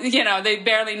don't, you know, they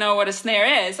barely know what a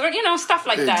snare is or, you know, stuff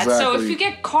like that. So if you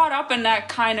get caught up in that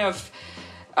kind of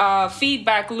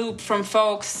feedback loop from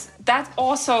folks, that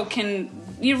also can,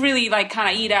 you really like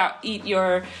kind of eat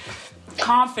your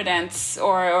confidence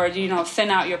or, you know,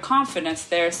 thin out your confidence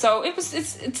there. So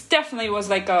it's definitely was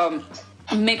like a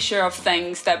mixture of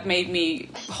things that made me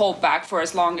hold back for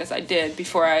as long as I did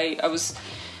before I was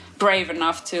brave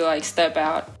enough to like step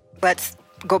out. Let's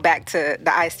go back to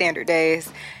the iStandard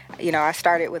days. You know, I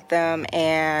started with them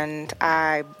and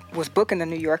I was booking the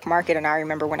New York market, and I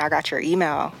remember when I got your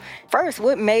email. First,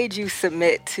 what made you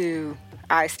submit to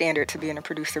iStandard to be in a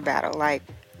producer battle? Like,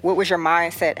 what was your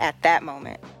mindset at that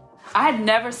moment? I had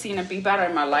never seen a beat battle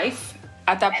in my life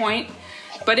at that point.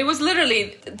 But it was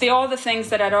literally all the things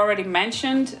that I'd already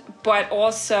mentioned, but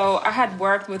also I had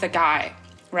worked with a guy,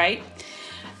 right?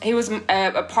 He was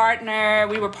a partner.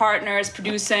 We were partners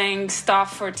producing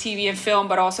stuff for TV and film,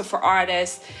 but also for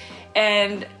artists.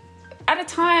 And at a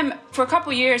time, for a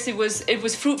couple of years, it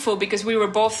was fruitful because we were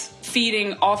both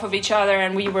feeding off of each other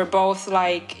and we were both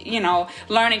like, you know,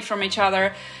 learning from each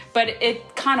other. But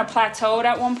it kind of plateaued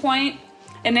at one point.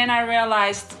 And then I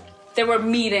realized there were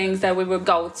meetings that we would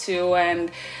go to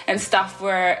and stuff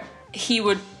where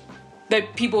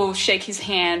that people would shake his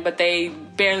hand, but they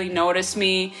barely notice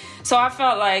me. So I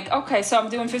felt like, okay, so I'm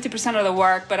doing 50% of the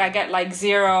work, but I get like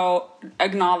 0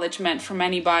 acknowledgement from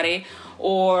anybody.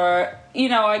 Or, you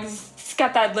know, I just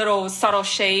got that little subtle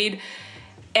shade.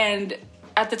 And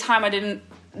at the time I didn't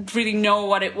really know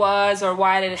what it was or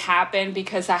why it had happened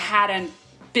because I hadn't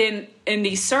been in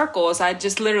these circles. I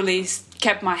just literally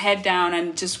kept my head down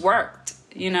and just worked,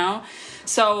 you know?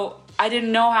 So I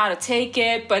didn't know how to take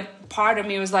it, but part of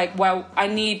me was like, well, I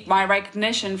need my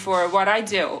recognition for what I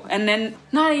do. And then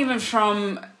not even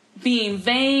from being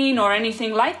vain or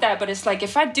anything like that, but it's like,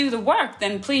 if I do the work,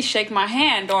 then please shake my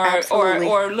hand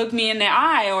or look me in the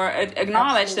eye or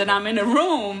acknowledge that I'm in a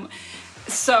room.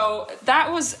 So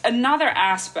that was another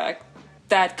aspect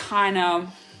that kind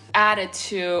of added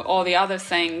to all the other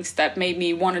things that made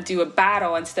me want to do a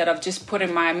battle instead of just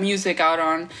putting my music out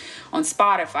on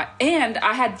Spotify. And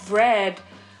I had read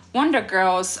Wonder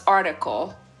Girl's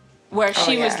article where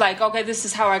she was like, okay, this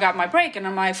is how I got my break. And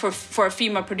I'm like, for a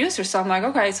female producer. So I'm like,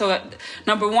 okay, so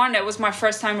number one, it was my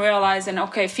first time realizing,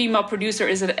 okay, female producer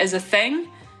is a thing.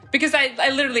 Because I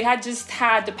literally had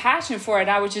the passion for it.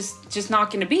 I was just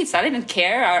knocking the beats. I didn't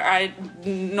care,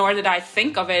 nor did I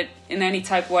think of it in any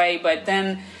type of way. But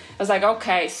then I was like,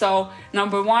 okay, so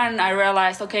number one, I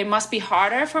realized, okay, it must be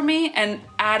harder for me. And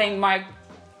adding my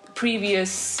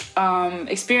previous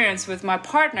experience with my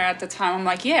partner at the time, I'm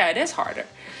like, yeah, it is harder.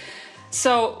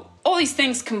 So all these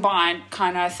things combined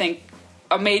kind of, I think,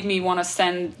 made me want to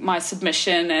send my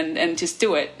submission and just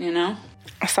do it, you know?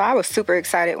 So I was super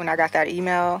excited when I got that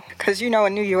email because, in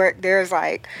New York, there's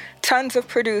like tons of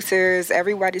producers.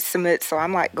 Everybody submits. So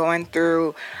I'm like going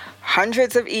through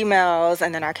hundreds of emails.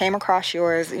 And then I came across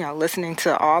yours, listening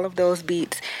to all of those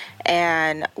beats.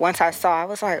 And once I saw, I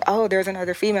was like, oh, there's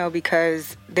another female,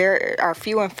 because there are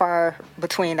few and far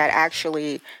between that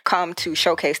actually come to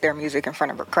showcase their music in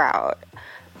front of a crowd.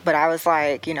 But I was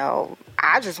like,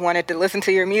 I just wanted to listen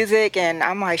to your music, and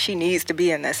I'm like, she needs to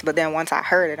be in this. But then once I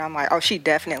heard it, I'm like, oh, she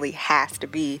definitely has to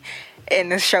be in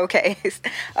this showcase.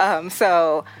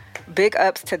 So big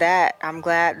ups to that. I'm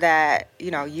glad that,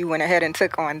 you went ahead and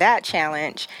took on that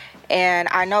challenge. And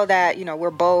I know that, we're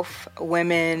both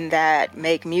women that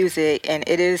make music, and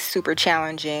it is super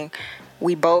challenging.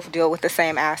 We both deal with the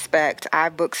same aspect. I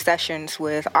book sessions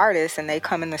with artists, and they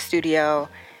come in the studio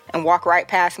and walk right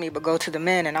past me but go to the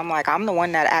men, and I'm like, I'm the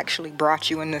one that actually brought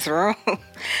you in this room.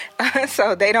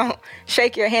 So they don't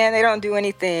shake your hand, they don't do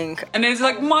anything. And it's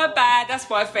like, my bad, that's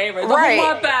my favorite. Right.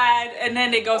 My bad. And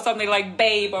then they go something like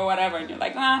babe or whatever, and you're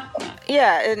like, nah.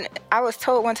 Yeah, and I was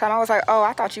told one time, I was like, oh,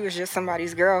 I thought you was just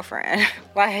somebody's girlfriend.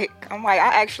 I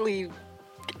actually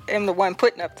am the one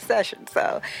putting up the session.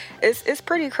 So it's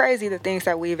pretty crazy, the things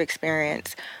that we've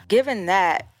experienced. Given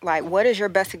that, what is your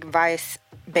best advice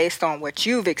based on what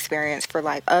you've experienced for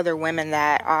other women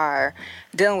that are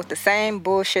dealing with the same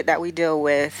bullshit that we deal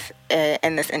with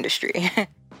in this industry?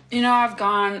 I've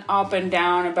gone up and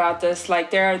down about this.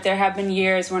 There have been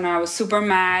years when I was super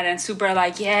mad and super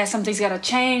yeah, something's got to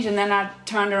change. And then I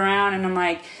turned around and I'm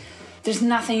like, there's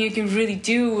nothing you can really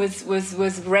do with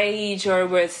rage or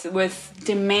with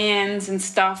demands and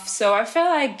stuff. So I feel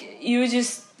like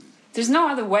there's no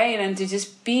other way than to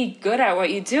just be good at what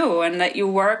you do and let your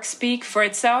work speak for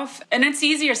itself. And it's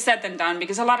easier said than done,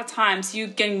 because a lot of times you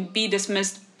can be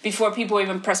dismissed before people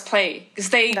even press play. Because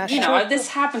this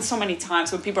happens so many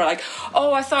times when people are like,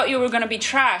 oh, I thought you were going to be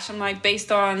trash. I'm like, based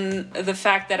on the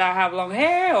fact that I have long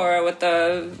hair, or what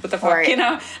the fuck,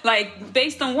 right.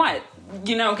 Based on what?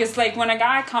 Because when a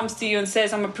guy comes to you and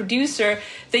says, I'm a producer,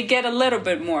 they get a little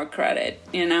bit more credit,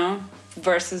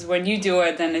 versus when you do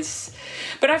it, then it's...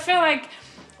 But I feel like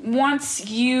once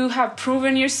you have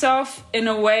proven yourself in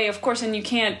a way, of course, and you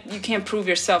can't prove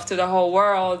yourself to the whole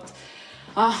world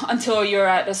until you're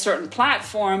at a certain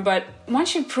platform, but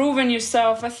once you've proven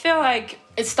yourself, I feel like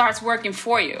it starts working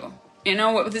for you.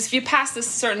 If you pass this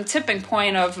certain tipping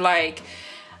point of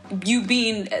you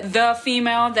being the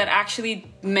female that actually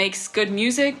makes good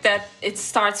music, that it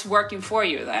starts working for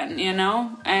you then,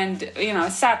 and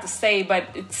it's sad to say, but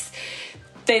it's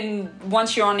then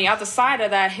once you're on the other side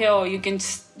of that hill, you can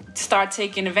start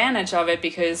taking advantage of it,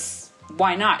 because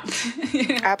why not?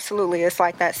 Absolutely. It's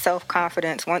like that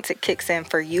self-confidence. Once it kicks in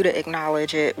for you to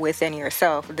acknowledge it within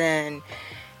yourself, then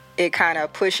it kind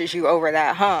of pushes you over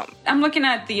that hump. I'm looking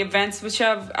at the events, which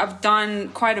I've done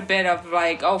quite a bit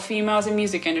of, females in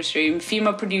music industry,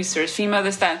 female producers, female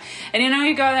this, that. And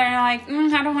you go there and you're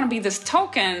like, I don't want to be this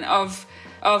token of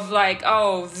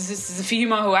oh, this is a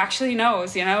female who actually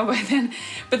knows,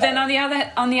 But then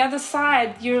on the other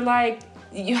side, you're like,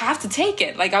 you have to take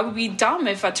it. I would be dumb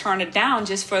if I turn it down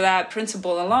just for that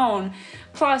principle alone.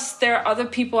 Plus, there are other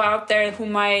people out there who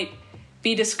might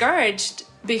be discouraged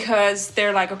because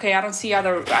they're like, okay, I don't see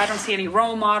any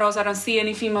role models, I don't see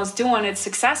any females doing it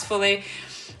successfully.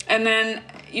 And then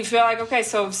you feel like, okay,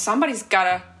 so somebody's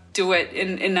gotta do it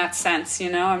in that sense,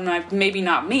 I'm like, maybe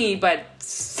not me, but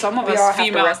some of us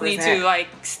females need to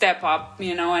step up,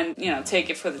 and take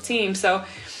it for the team. So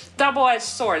double-edged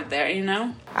sword there,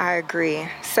 I agree.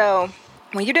 So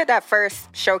when you did that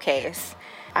first showcase,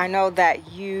 I know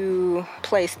that you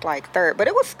placed like third, but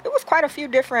it was quite a few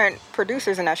different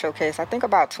producers in that showcase. I think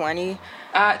about 20.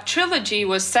 Trilogy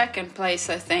was second place,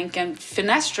 I think, and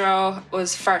Finestro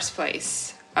was first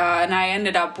place. And I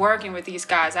ended up working with these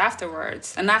guys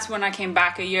afterwards. And that's when I came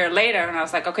back a year later, and I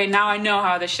was like, okay, now I know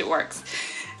how this shit works.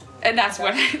 And that's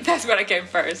when I came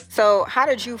first. So how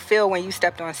did you feel when you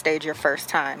stepped on stage your first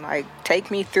time? Like,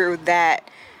 take me through that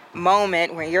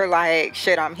moment when you're like,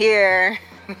 shit, I'm here.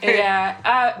 Yeah,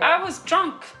 I was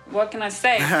drunk. What can I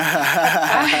say? I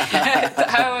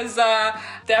was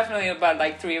definitely about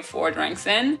like 3 or 4 drinks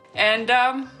in. And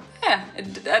yeah,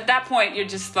 at that point, you're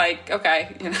just like,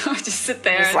 okay, just sit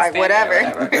there. It's like,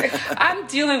 whatever. I'm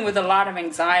dealing with a lot of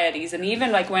anxieties. And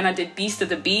even like when I did Beast of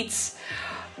the Beats,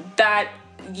 that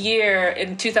year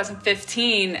in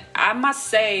 2015, I must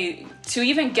say, to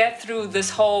even get through this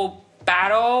whole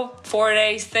battle, 4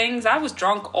 days things, I was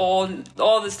drunk all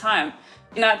this time.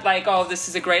 Not like, oh, this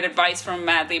is a great advice from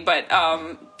Madly, but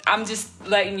I'm just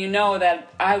letting you know that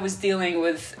I was dealing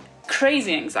with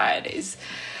crazy anxieties.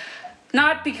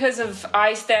 Not because of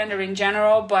iStandard in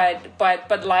general,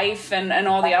 but life and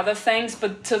all the other things.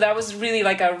 But so that was really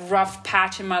like a rough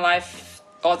patch in my life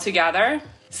altogether.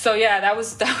 So yeah, that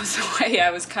was the way I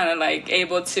was kind of like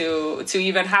able to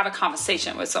even have a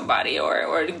conversation with somebody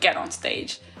or to get on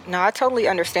stage. No, I totally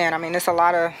understand. I mean, there's a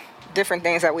lot of different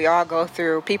things that we all go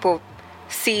through. People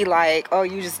see like, oh,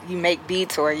 you make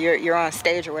beats or you're on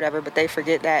stage or whatever, but they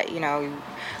forget that,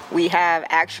 we have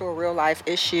actual real life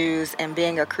issues, and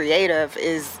being a creative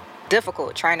is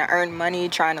difficult, trying to earn money,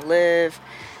 trying to live.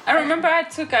 I remember I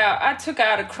took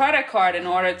out a credit card in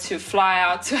order to fly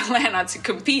out to Atlanta to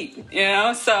compete,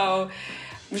 so,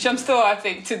 which I'm still, I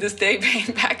think, to this day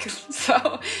paying back.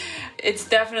 So it's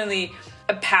definitely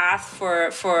a path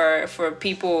for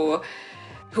people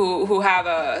who have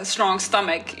a strong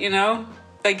stomach,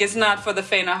 like it's not for the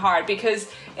faint of heart, because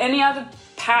any other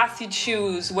path you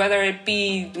choose, whether it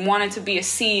be wanting to be a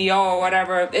CEO or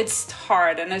whatever, it's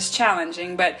hard and it's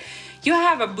challenging, but you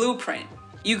have a blueprint.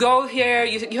 You go here,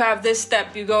 you have this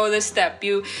step, you go this step,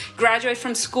 you graduate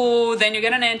from school, then you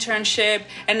get an internship,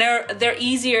 and they're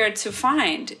easier to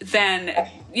find than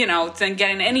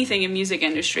getting anything in music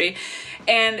industry.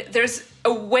 And there's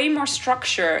a way more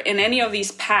structure in any of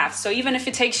these paths. So even if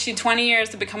it takes you 20 years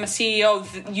to become a CEO,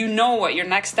 you know what your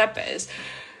next step is.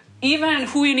 Even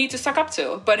who you need to suck up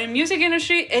to. But in music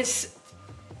industry,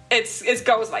 it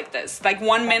goes like this. Like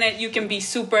 1 minute you can be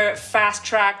super fast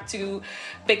tracked to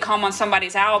become on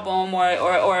somebody's album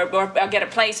or get a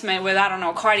placement with, I don't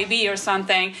know, Cardi B or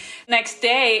something. Next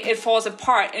day it falls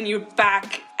apart and you're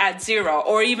back at 0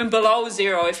 or even below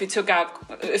 0 if you took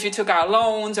out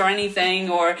loans or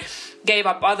anything, or gave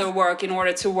up other work in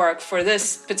order to work for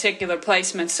this particular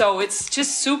placement. So it's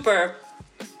just super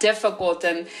difficult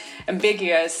and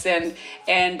ambiguous, and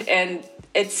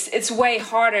it's way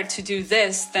harder to do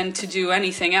this than to do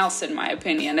anything else, in my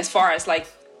opinion, as far as like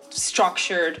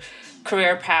structured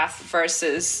career path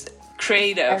versus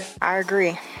creative. I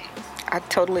agree. I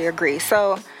totally agree.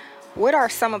 So what are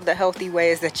some of the healthy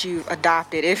ways that you've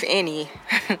adopted, if any,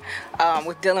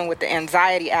 with dealing with the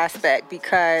anxiety aspect?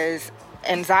 Because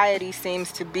anxiety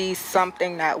seems to be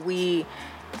something that we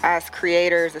as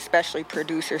creators, especially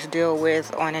producers, deal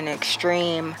with on an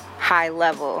extreme high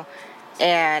level.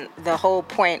 And the whole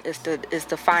point is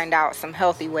to find out some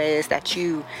healthy ways that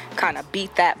you kind of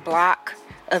beat that block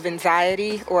of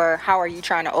anxiety, or how are you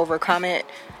trying to overcome it?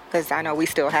 Because I know we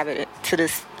still have it to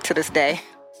this day.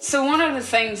 So one of the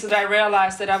things that I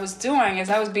realized that I was doing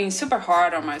is I was being super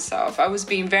hard on myself. I was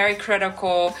being very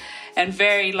critical and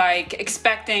very like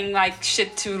expecting like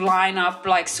shit to line up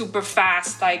like super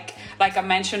fast, like I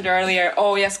mentioned earlier.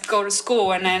 Oh yes, go to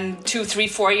school, and then 2, 3,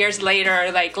 4 years later,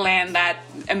 like land that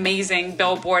amazing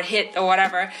Billboard hit or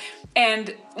whatever.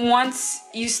 And once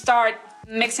you start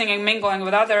mixing and mingling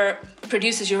with other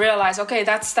producers, you realize, okay,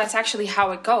 that's actually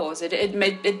how it goes.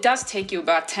 It does take you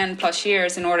about 10 plus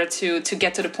years in order to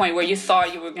get to the point where you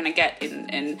thought you were going to get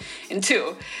in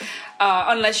 2.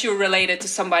 Unless you're related to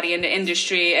somebody in the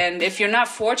industry. And if you're not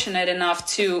fortunate enough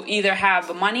to either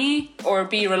have money or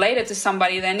be related to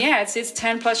somebody, then yeah, it's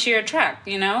 10 plus year track,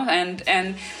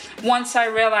 and once I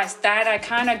realized that,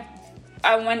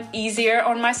 I went easier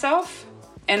on myself,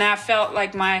 and I felt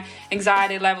like my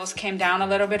anxiety levels came down a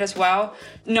little bit as well,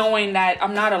 knowing that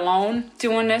I'm not alone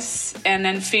doing this, and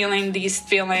then feeling these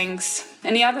feelings.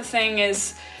 And the other thing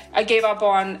is I gave up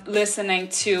on listening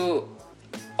to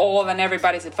all and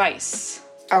everybody's advice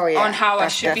on how I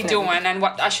should be doing and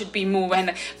what I should be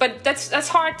moving. But that's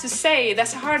hard to say.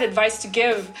 That's hard advice to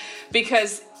give,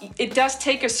 because it does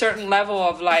take a certain level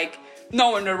of like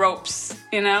knowing the ropes,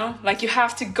 you know? Like, you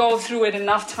have to go through it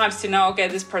enough times to know, okay,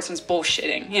 this person's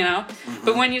bullshitting, you know? Mm-hmm.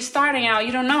 But when you're starting out,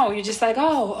 you don't know. You're just like,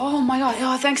 oh my God,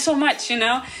 oh, thanks so much, you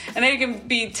know? And they can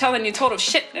be telling you total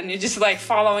shit, and you're just, like,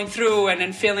 following through and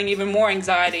then feeling even more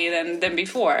anxiety than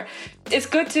before. It's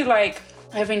good to, like,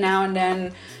 every now and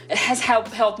then, it has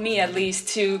helped me at least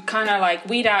to kind of like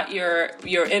weed out your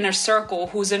inner circle,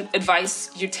 whose advice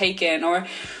you're taking, or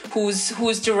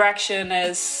whose direction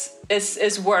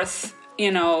is worth, you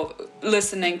know,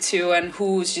 listening to, and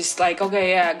who's just like,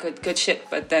 okay, yeah, good shit,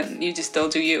 but then you just still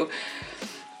do you.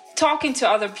 Talking to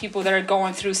other people that are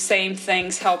going through same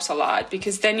things helps a lot,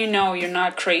 because then you know you're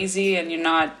not crazy and you're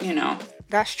not, you know.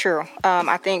 That's true.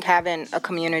 I think having a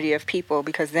community of people,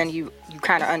 because then you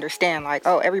kind of understand, like,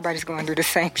 oh, everybody's going through the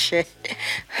same shit.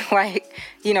 Like,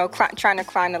 you know, trying to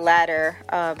climb the ladder.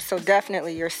 So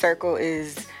definitely your circle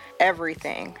is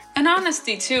everything. And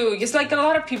honesty, too. It's like a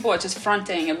lot of people are just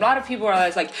fronting. A lot of people are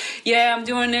like, yeah, I'm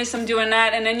doing this, I'm doing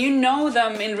that. And then you know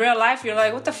them in real life. You're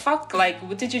like, what the fuck? Like,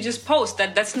 what did you just post?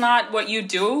 That's not what you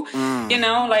do. You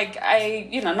know, like,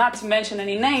 not to mention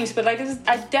any names, but like,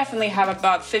 I definitely have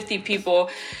about 50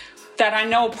 people that I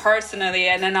know personally,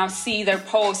 and then I'll see their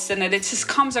posts, and it just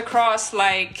comes across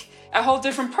like a whole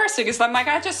different person. Because I'm like,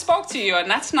 I just spoke to you, and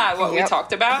that's not what we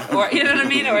talked about, or you know what I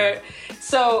mean? Or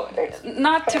so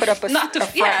not to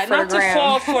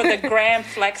fall for the gram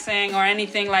flexing or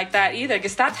anything like that either,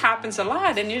 because that happens a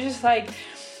lot, and you're just like,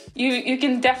 you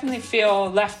can definitely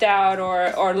feel left out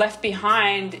or left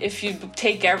behind if you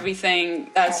take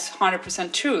everything as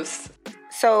 100% truth.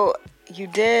 So you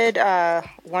did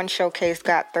one showcase,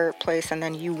 got third place, and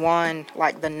then you won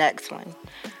like the next one.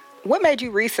 What made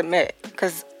you resubmit?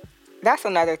 Because that's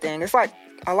another thing. It's like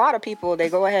a lot of people, they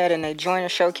go ahead and they join a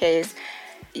showcase.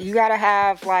 You got to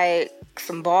have like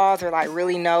some balls, or like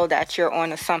really know that you're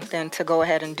onto something to go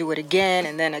ahead and do it again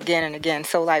and then again and again.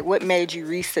 So like, what made you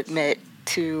resubmit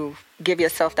to give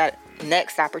yourself that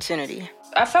next opportunity?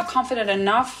 I felt confident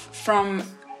enough from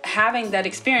having that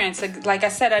experience. Like I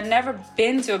said, I'd never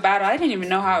been to a battle. I didn't even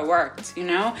know how it worked, you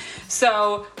know?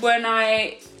 So when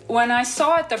I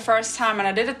saw it the first time, and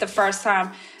I did it the first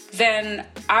time, then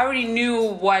I already knew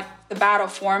what the battle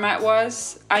format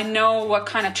was. I know what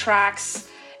kind of tracks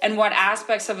and what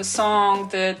aspects of a song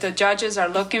the judges are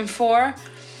looking for.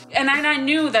 And I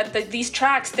knew that these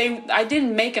tracks, I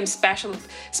didn't make them special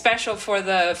for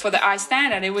the I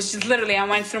Standard. It was just literally, I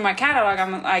went through my catalog.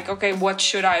 I'm like, okay, what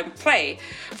should I play?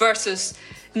 Versus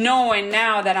knowing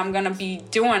now that I'm going to be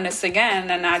doing this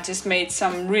again, and I just made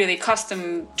some really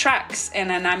custom tracks. And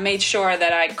then I made sure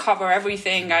that I cover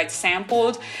everything I'd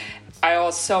sampled. I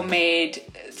also made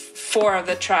 4 of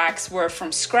the tracks were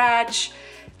from scratch.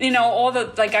 You know,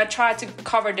 I tried to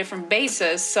cover different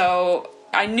bases. So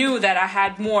I knew that I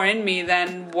had more in me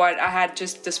than what I had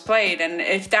just displayed. And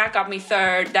if that got me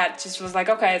third, that just was like,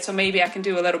 okay, so maybe I can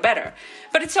do a little better.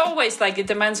 But it's always like, it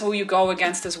depends who you go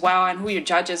against as well and who your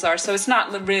judges are. So it's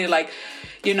not really like,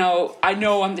 you know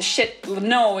I'm the shit.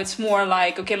 No, it's more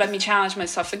like, okay, let me challenge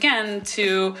myself again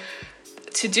to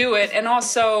do it. And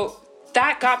also,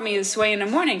 that got me the Sway in the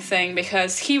Morning thing,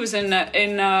 because he was in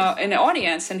the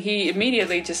audience, and he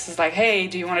immediately just was like, hey,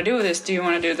 do you want to do this? Do you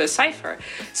want to do the cypher?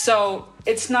 So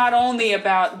it's not only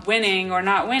about winning or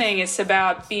not winning, it's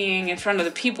about being in front of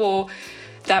the people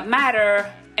that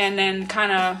matter, and then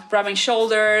kind of rubbing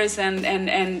shoulders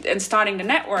and starting to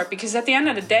network. Because at the end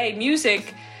of the day,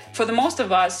 music, for the most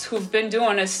of us who've been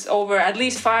doing this over at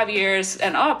least 5 years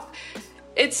and up,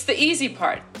 it's the easy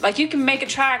part. Like, you can make a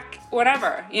track,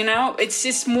 whatever, you know? It's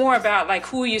just more about, like,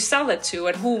 who you sell it to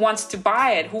and who wants to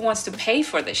buy it, who wants to pay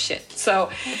for this shit. So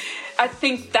I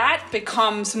think that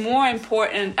becomes more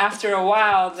important after a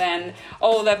while than,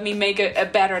 oh, let me make a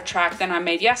better track than I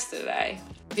made yesterday.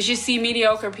 Because you see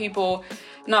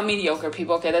not mediocre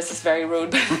people, okay, this is very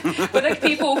rude, but like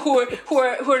people who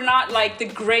are not like the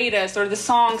greatest, or the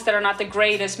songs that are not the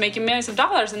greatest, making millions of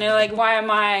dollars, and they're like, why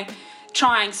am I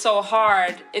trying so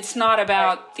hard? It's not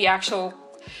about the actual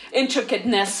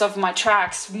intricateness of my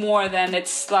tracks more than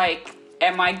it's like,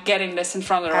 am I getting this in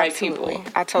front of the right people?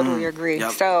 I totally agree.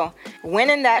 Yep. So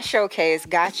winning that showcase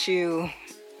got you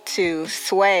to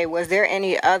Sway. Was there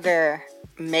any other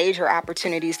major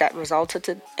opportunities that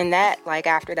resulted in that, like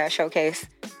after that showcase?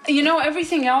 You know,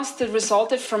 everything else that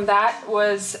resulted from that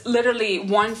was literally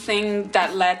one thing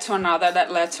that led to another,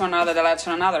 that led to another, that led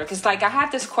to another. Because, like, I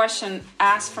had this question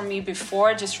asked from me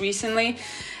before, just recently,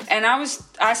 and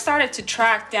I started to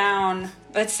track down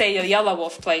let's say a Yellow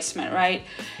Wolf placement, right?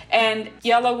 And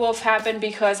Yellow Wolf happened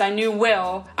because I knew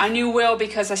Will. I knew Will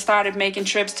because I started making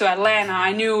trips to Atlanta.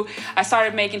 I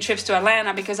started making trips to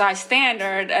Atlanta because I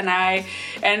standard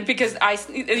and because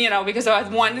I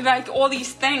wanted, like, all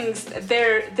these things.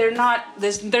 They're not,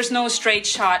 there's no straight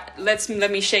shot. Let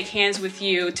me shake hands with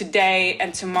you today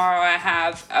and tomorrow I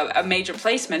have a major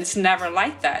placement. It's never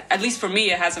like that. At least for me,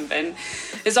 it hasn't been.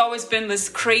 It's always been this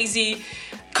crazy.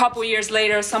 Couple years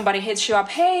later, somebody hits you up.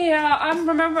 Hey, I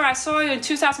remember I saw you in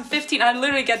 2015. I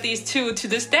literally get these two to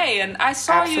this day. And I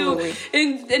saw Absolutely.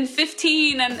 you in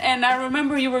 15, and I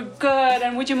remember you were good.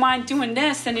 And would you mind doing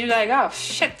this? And you're like, oh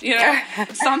shit,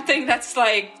 something that's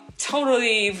like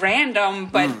totally random,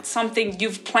 but something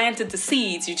you've planted the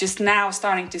seeds. You're just now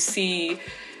starting to see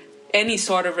any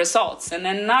sort of results. And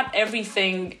then not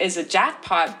everything is a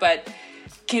jackpot, but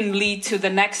can lead to the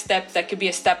next step that could be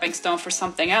a stepping stone for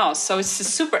something else. So it's a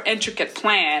super intricate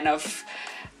plan of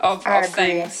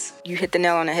things. You hit the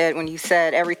nail on the head when you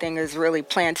said everything is really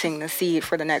planting the seed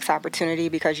for the next opportunity,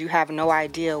 because you have no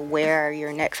idea where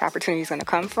your next opportunity is going to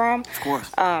come from. Of course.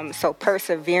 So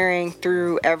persevering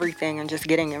through everything and just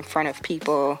getting in front of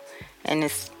people, and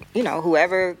it's,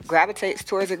 whoever gravitates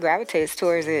towards it,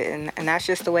 and that's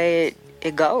just the way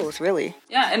it goes, really.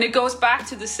 Yeah, and it goes back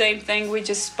to the same thing we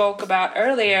just spoke about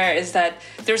earlier, is that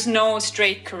there's no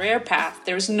straight career path.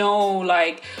 There's no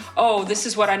like, oh, this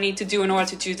is what I need to do in order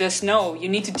to do this. No, you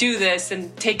need to do this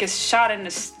and take a shot in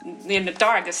the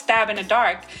dark, a stab in the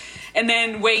dark, and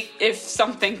then wait if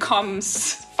something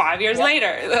comes 5 years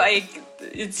later. Like,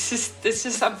 it's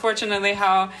just unfortunately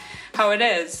how it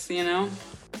is,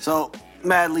 So,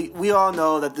 Madly, we all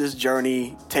know that this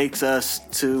journey takes us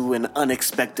to an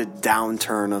unexpected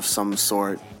downturn of some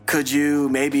sort. Could you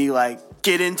maybe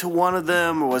get into one of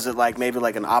them, or was it maybe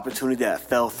an opportunity that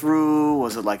fell through?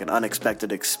 Was it an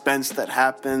unexpected expense that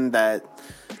happened that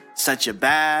set you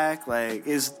back?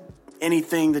 Is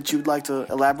anything that you'd like to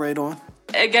elaborate on?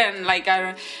 Again,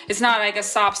 it's not like a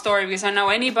sob story, because I know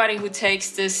anybody who takes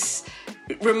this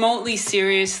remotely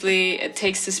seriously,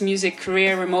 takes this music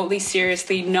career remotely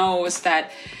seriously, knows that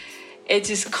it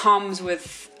just comes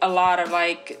with a lot of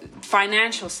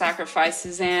financial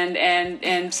sacrifices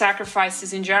and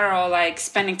sacrifices in general, like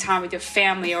spending time with your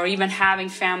family or even having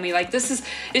family.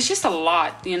 It's just a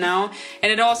lot, and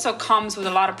it also comes with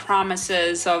a lot of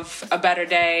promises of a better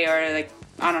day,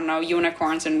 or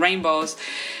unicorns and rainbows,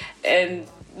 and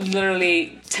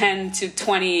literally 10 to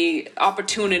 20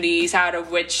 opportunities, out of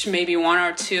which maybe one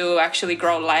or two actually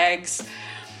grow legs.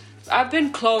 I've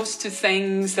been close to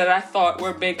things that I thought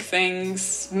were big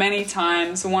things many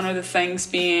times. One of the things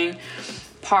being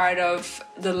part of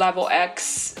the Level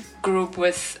X group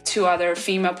with two other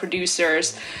female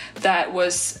producers that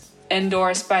was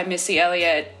endorsed by Missy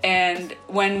Elliott. And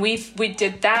when we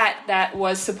did that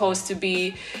was supposed to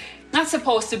be, not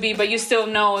supposed to be, but you still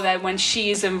know that when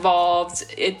she's involved,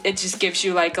 it just gives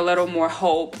you a little more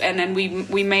hope. And then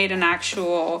we made an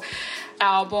actual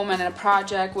album and a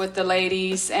project with the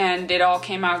ladies, and it all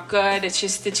came out good. It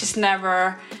just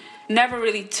never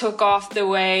really took off the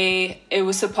way it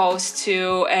was supposed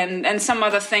to, and some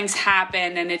other things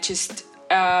happened, and it just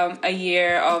a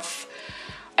year of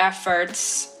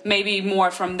efforts, maybe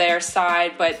more from their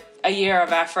side, but a year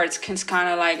of efforts was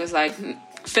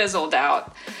fizzled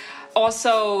out.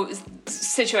 Also,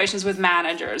 situations with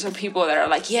managers or people that are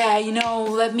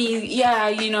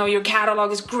your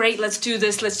catalog is great, let's do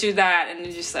this, let's do that, and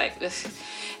it's just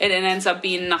it ends up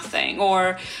being nothing.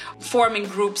 Or forming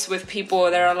groups with people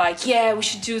that are we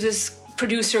should do this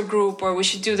producer group, or we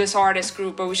should do this artist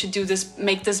group, or we should do this,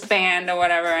 make this band or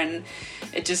whatever, and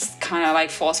it just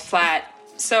falls flat.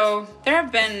 So there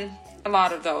have been a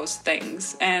lot of those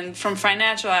things. And from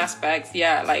financial aspects,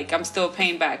 I'm still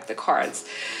paying back the cards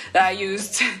that I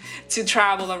used to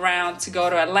travel around, to go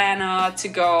to Atlanta, to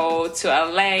go to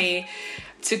LA,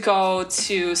 to go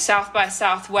to South by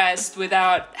Southwest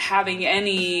without having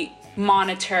any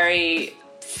monetary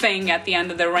thing at the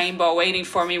end of the rainbow waiting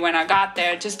for me when I got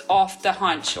there, just off the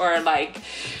hunch, or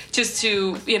just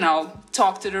to,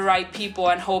 talk to the right people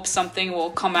and hope something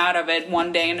will come out of it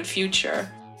one day in the future.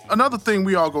 Another thing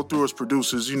we all go through as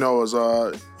producers, is,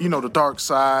 the dark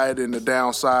side and the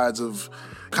downsides of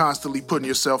constantly putting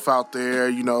yourself out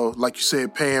there, like you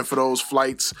said, paying for those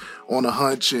flights on a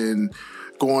hunch and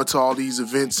going to all these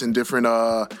events and different,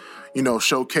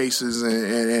 showcases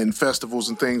and festivals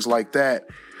and things like that.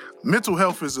 Mental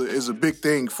health is a big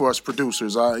thing for us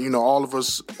producers. All of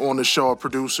us on the show are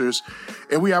producers,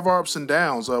 and we have our ups and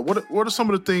downs. What are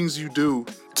some of the things you do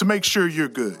to make sure you're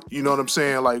good? You know what I'm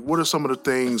saying? What are some of the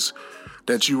things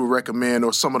that you would recommend,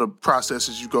 or some of the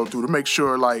processes you go through to make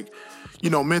sure, like,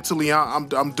 mentally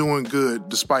I'm doing good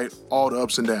despite all the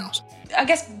ups and downs? I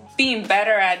guess being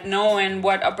better at knowing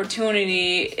what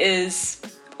opportunity is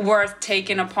worth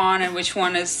taking upon and which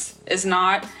one is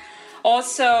not.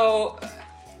 Also,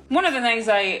 one of the things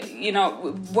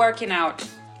working out,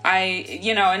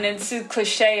 and it's a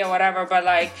cliche or whatever, but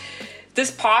like this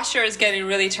posture is getting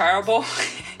really terrible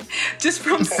just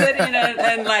from sitting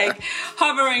and like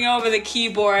hovering over the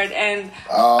keyboard. And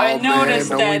I noticed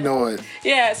that. We know it.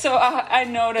 Yeah, so I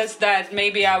noticed that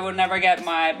maybe I will never get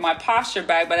my posture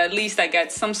back, but at least I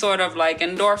get some sort of like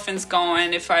endorphins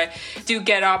going if I do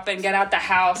get up and get out the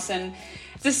house. And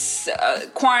this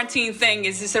quarantine thing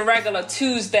is just a regular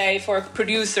Tuesday for a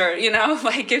producer,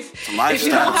 like if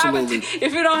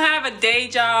you don't have a day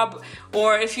job,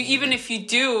 or if you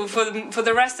do for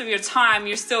the rest of your time,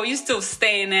 you're still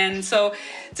staying in. So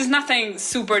there's nothing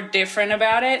super different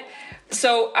about it.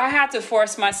 So I had to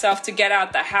force myself to get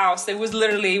out the house. It was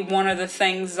literally one of the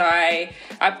things I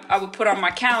would put on my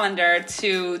calendar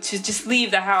to just leave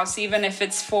the house, even if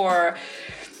it's for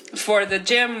the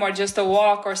gym or just a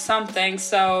walk or something.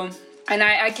 So, and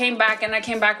I came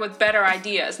back with better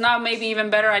ideas. Not maybe even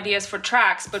better ideas for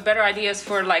tracks, but better ideas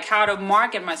for like how to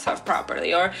market myself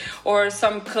properly, or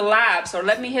some collabs, or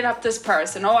let me hit up this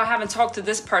person. Oh, I haven't talked to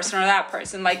this person or that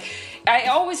person. Like, I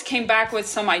always came back with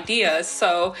some ideas.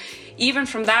 So even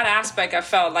from that aspect, I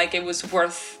felt like it was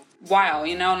worthwhile,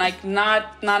 like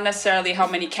not necessarily how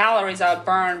many calories I would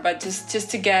burn, but just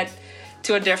to get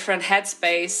to a different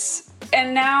headspace.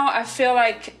 And now I feel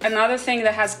like another thing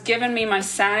that has given me my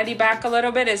sanity back a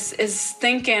little bit is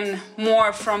thinking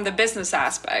more from the business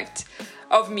aspect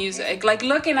of music. Like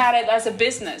looking at it as a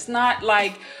business, not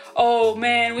like, oh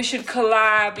man, we should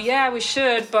collab. Yeah, we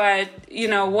should, but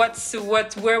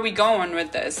where are we going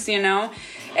with this,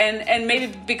 And maybe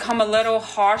become a little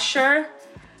harsher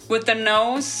with the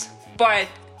no's, but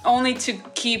only to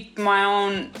keep my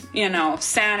own,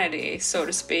 sanity, so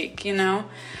to speak,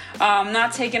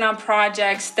 not taking on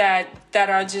projects that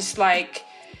are just like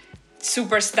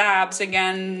super stabs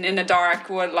again in the dark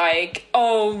with like,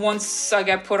 oh, once I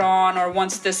get put on or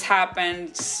once this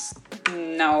happens,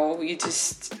 no, you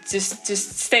just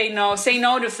say no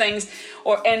to things,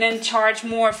 and then charge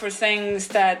more for things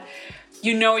that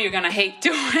you're gonna hate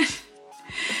doing.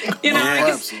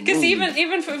 Because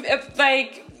even for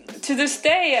like, to this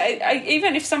day, I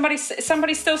even if somebody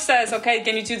still says, okay,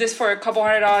 can you do this for a couple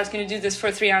 $100? Can you do this for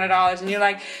 $300? And you're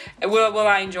like, will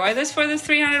I enjoy this for the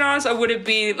 $300, or would it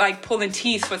be like pulling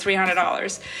teeth for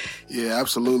 $300? Yeah,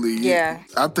 absolutely. Yeah,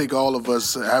 I think all of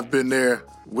us have been there.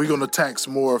 We're gonna tax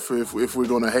more if we're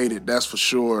gonna hate it. That's for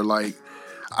sure. Like,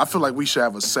 I feel like we should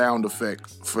have a sound effect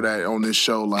for that on this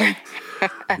show. Like,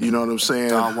 you know what I'm saying?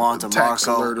 Tax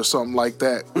alert or something like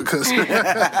that. Because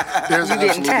there's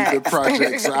absolutely good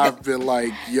projects I've been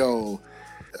like, yo,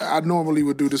 I normally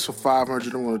would do this for $500.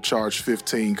 I'm going to charge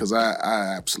 $15 because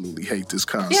I absolutely hate this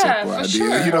concept or idea.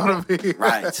 Sure. You know what I mean?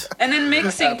 Right. And then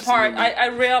mixing part, I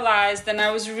realized, and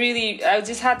I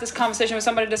just had this conversation with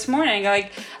somebody this morning.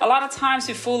 Like, a lot of times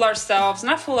we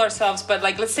not fool ourselves, but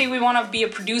like, let's say we want to be a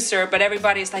producer, but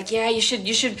everybody's like, yeah, you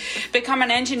should become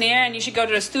an engineer and you should go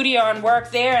to the studio and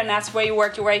work there, and that's where you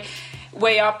work your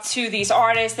way up to these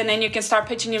artists, and then you can start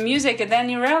pitching your music, and then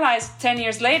you realize 10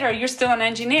 years later you're still an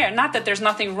engineer. Not that there's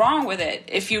nothing wrong with it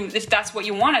if that's what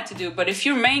you wanted to do, but if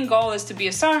your main goal is to be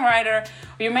a songwriter,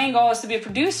 or your main goal is to be a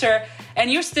producer,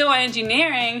 and you're still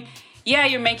engineering, yeah,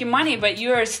 you're making money, but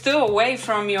you're still away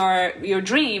from your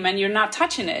dream, and you're not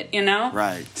touching it,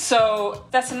 Right. So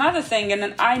that's another thing. And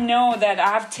then I know that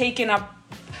I've taken up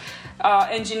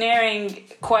engineering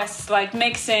quests like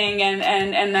mixing and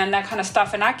then that kind of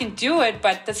stuff, and I can do it,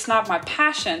 but that's not my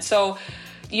passion. So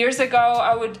years ago,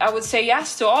 I would say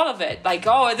yes to all of it. Like,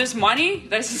 oh, there's money,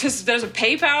 there's a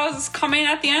PayPal coming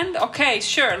at the end. Okay,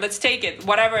 sure, let's take it,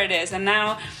 whatever it is. And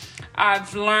now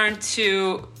I've learned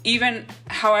to, even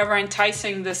however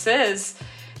enticing this is,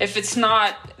 if it's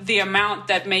not the amount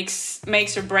that makes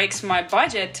or breaks my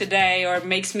budget today or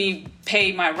makes me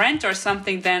pay my rent or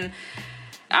something, then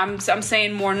I'm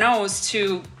saying more no's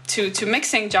to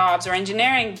mixing jobs or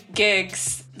engineering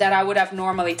gigs that I would have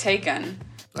normally taken.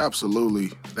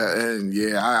 Absolutely. And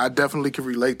yeah, I definitely can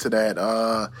relate to that.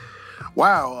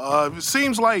 Wow. It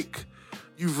seems like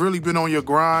you've really been on your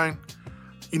grind.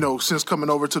 Since coming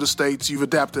over to the States, you've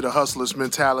adapted a hustler's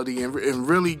mentality and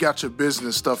really got your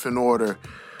business stuff in order.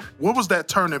 What was that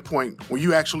turning point when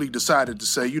you actually decided to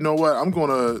say, you know what, I'm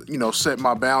going to, set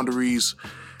my boundaries,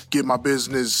 get my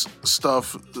business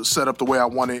stuff set up the way I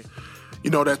want it?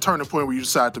 That turning point where you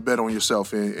decide to bet on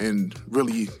yourself and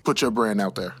really put your brand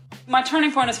out there. my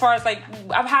turning point as far as like,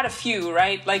 I've had a few,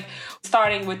 right? Like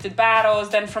starting with the battles,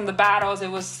 then from the battles, it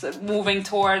was moving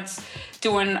towards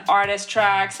doing artist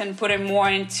tracks and putting more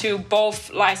into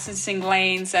both licensing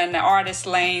lanes and the artist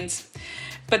lanes.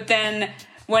 But then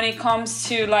when it comes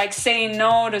to like saying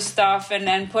no to stuff and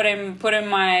then putting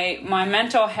my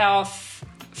mental health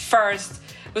first,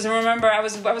 was, remember I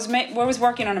was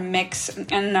working on a mix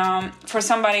and for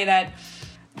somebody that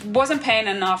wasn't paying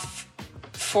enough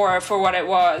for what it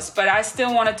was, but I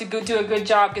still wanted to do a good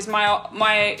job because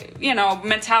my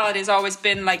mentality has always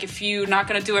been like, if you're not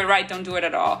going to do it right, don't do it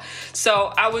at all.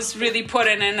 So I was really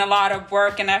putting in a lot of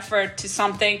work and effort to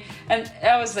something, and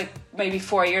that was like maybe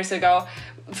 4 years ago,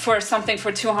 for something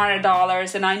for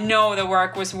 $200, and I know the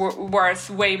work was worth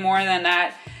way more than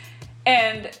that.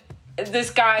 And this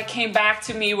guy came back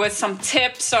to me with some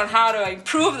tips on how to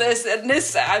improve this, and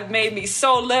this made me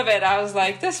so livid. I was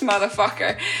like, this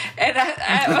motherfucker. And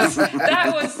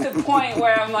that was the point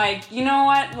where I'm like, you know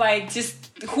what, like, just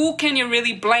who can you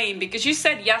really blame? Because you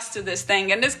said yes to this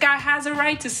thing, and this guy has a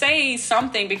right to say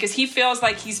something because he feels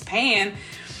like he's paying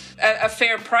a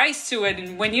fair price to it.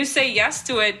 And when you say yes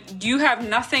to it, you have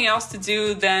nothing else to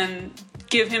do than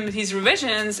give him his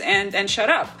revisions and shut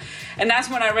up. And that's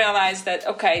when I realized that,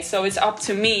 okay, so it's up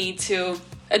to me to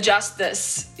adjust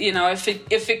this. You know, if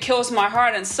it kills my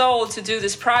heart and soul to do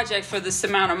this project for this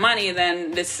amount of money,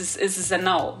 then this is a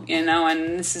no, you know,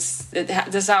 and this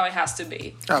is how it has to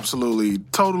be. Absolutely.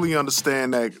 Totally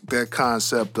understand that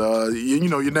concept. You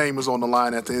know, your name is on the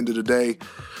line at the end of the day.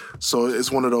 So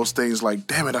it's one of those things like,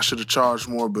 damn it, I should have charged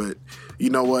more, but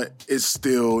you know what? It's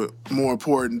still more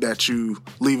important that you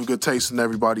leave a good taste in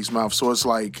everybody's mouth. So it's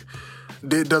like,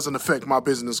 it doesn't affect my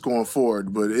business going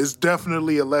forward, but it's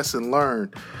definitely a lesson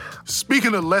learned.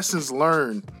 Speaking of lessons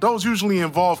learned, those usually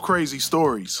involve crazy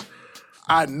stories.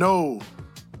 I know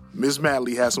Ms.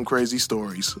 Madley has some crazy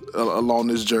stories along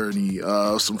this journey.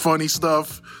 Some funny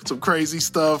stuff, some crazy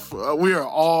stuff. We are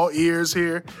all ears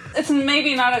here. It's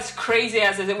maybe not as crazy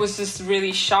as it was, just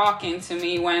really shocking to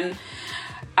me when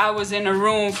I was in a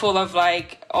room full of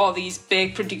like all these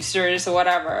big producers or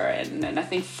whatever, and I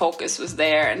think Focus was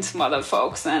there and some other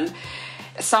folks, and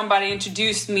somebody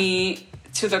introduced me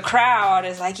to the crowd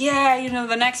is like, yeah, you know,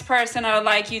 the next person I would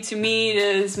like you to meet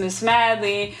is Miss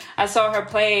Madley. I saw her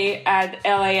play at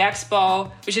LA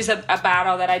Expo, which is a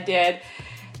battle that I did.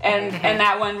 And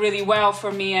that went really well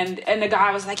for me. And the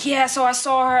guy was like, yeah, so I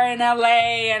saw her in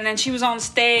LA, and then she was on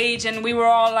stage, and we were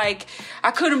all like, I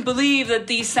couldn't believe that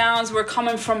these sounds were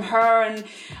coming from her. And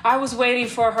I was waiting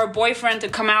for her boyfriend to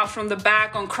come out from the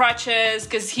back on crutches,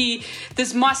 because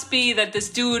this must be that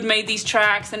this dude made these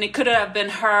tracks, and it could have been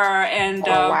her. And,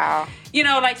 wow. You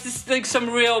know, like this, like some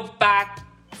real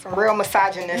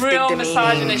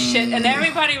misogynist shit, and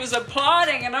everybody was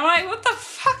applauding, and I'm like, what the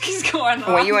fuck is going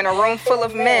on? When you're in a room full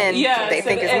of men, yes, they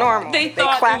think it's normal. They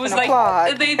clap and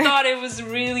applaud. They thought it was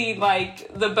really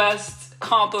like the best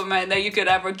compliment that you could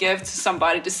ever give to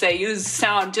somebody, to say you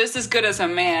sound just as good as a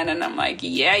man. And I'm like,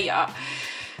 yeah.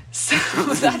 So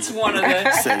that's one of the.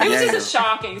 It was just a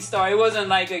shocking story. It wasn't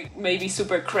like maybe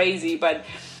super crazy, but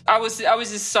I was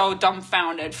just so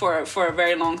dumbfounded for a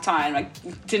very long time. I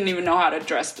didn't even know how to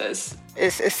address this.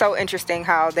 It's so interesting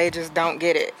how they just don't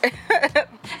get it.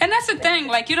 And that's the thing.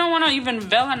 Like, you don't want to even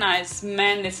villainize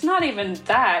men. It's not even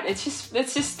that. It's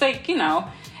just like, you know,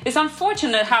 it's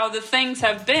unfortunate how the things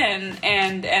have been,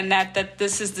 and that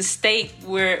this is the state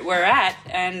we're at.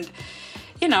 And,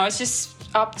 you know, it's just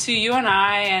up to you and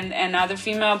I and other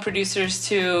female producers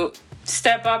to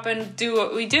step up and do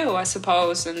what we do, I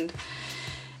suppose. And,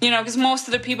 you know, because most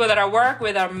of the people that I work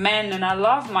with are men, and I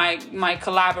love my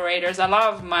collaborators. I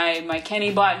love my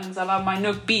Kenny Buttons. I love my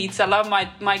Nook Beats. I love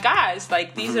my guys.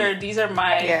 Like, these are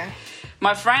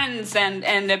my friends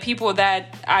and the people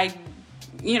that I,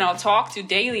 you know, talk to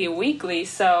daily and weekly.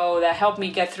 So that help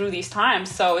me get through these times.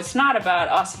 So it's not about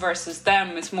us versus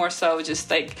them. It's more so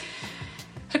just like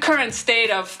the current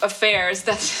state of affairs.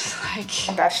 That's just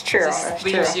like, that's true. Just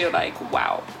leaves you like,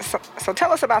 wow. So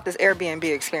tell us about this Airbnb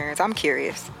experience. I'm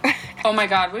curious. Oh my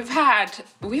God, we've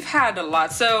had a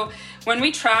lot. So when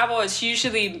we travel, it's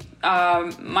usually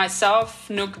myself,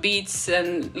 Nook Beats,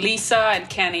 and Lisa and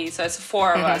Kenny. So it's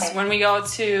 4 of us. When we go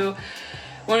to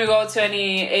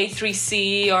any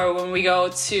A3C, or when we go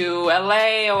to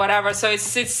LA or whatever, so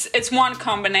it's one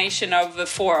combination of the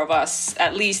 4 of us,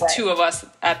 at least 2 of us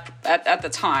at the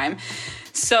time.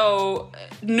 So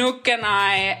Nook and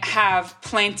I have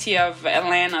plenty of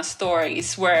Atlanta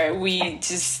stories where we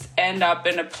just end up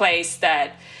in a place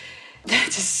that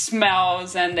just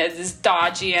smells and it's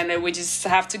dodgy, and we just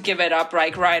have to give it up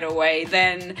right away.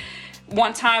 Then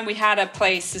one time we had a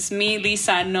place, it's me,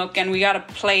 Lisa, and Nook, and we got a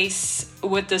place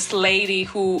with this lady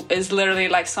who is literally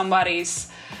like somebody's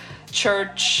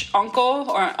church uncle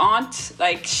or aunt.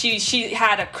 Like she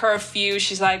had a curfew.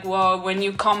 She's like, well, when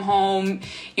you come home,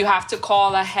 you have to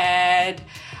call ahead.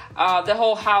 The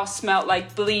whole house smelled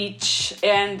like bleach,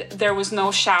 and there was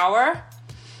no shower.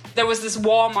 There was this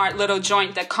Walmart little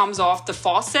joint that comes off the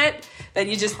faucet that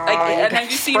you just like, and then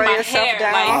you see my hair,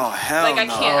 like I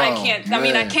can't. I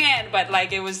mean, I can, but like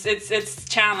it's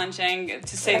challenging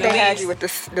to say the least. They had you with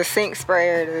the sink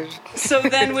sprayer. So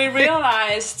then we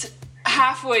realized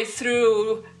halfway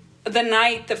through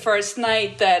the first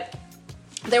night, that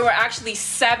there were actually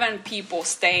 7 people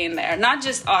staying there, not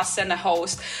just us and the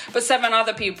host, but 7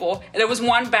 other people. There was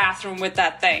one bathroom with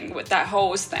that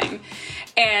hose thing.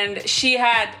 And she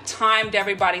had timed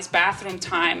everybody's bathroom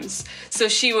times. So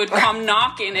she would come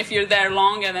knocking if you're there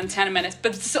longer than 10 minutes.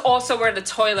 But this is also where the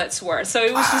toilets were. So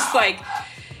it was just like,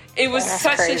 it was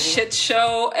such a shit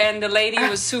show, and the lady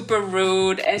was super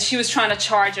rude, and she was trying to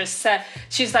charge us.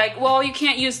 She's like, well, you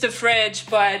can't use the fridge,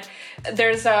 but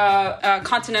there's a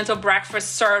continental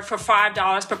breakfast served for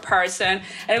 $5 per person.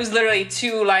 And it was literally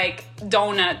 2 like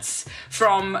donuts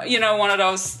from, one of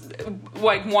those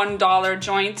like $1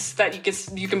 joints that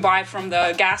you can buy from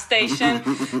the gas station.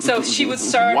 So she would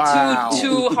serve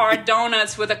two hard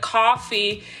donuts with a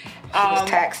coffee.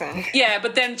 Taxing. Yeah,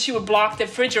 but then she would block the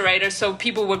refrigerator so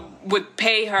people would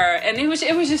pay her, and it was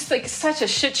just like such a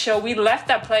shit show. We left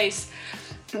that place.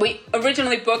 We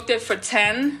originally booked it for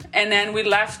 10, and then we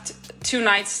left 2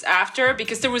 nights after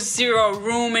because there was 0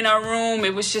 room in our room.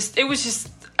 It was just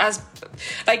as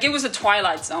like it was a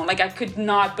Twilight Zone. Like I could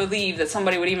not believe that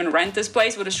somebody would even rent this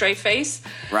place with a straight face.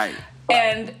 Right.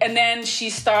 And then she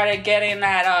started getting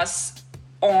at us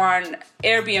on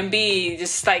Airbnb,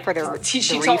 just like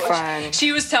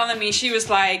she was telling me, she was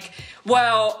like,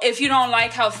 well, if you don't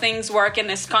like how things work in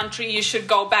this country, you should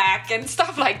go back and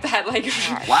stuff like that. Like,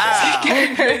 wow,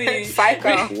 really,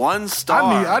 psycho. 1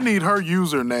 star. I need her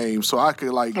username so I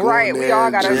could like go right. in there. We all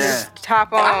gotta just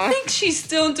top on. I think she's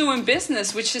still doing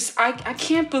business, which is I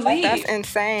can't believe. That's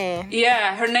insane.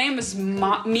 Yeah, her name is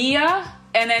Mia,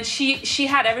 and then she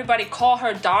had everybody call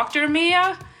her Dr.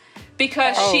 Mia.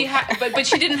 Because she had, but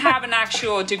she didn't have an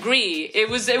actual degree. It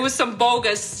was some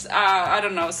bogus, I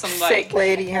don't know, some like sick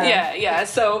lady. Huh? Yeah.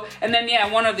 So and then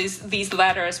one of these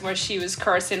letters where she was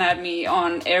cursing at me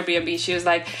on Airbnb. She was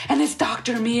like, "And it's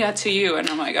Dr. Mia to you," and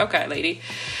I'm like, "Okay, lady."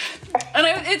 And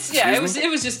it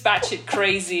was just batshit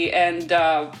crazy, and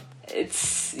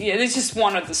it's just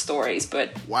one of the stories,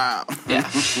 but wow. Yeah.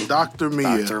 Dr.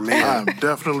 Mia. I'm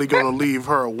definitely gonna leave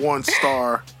her a 1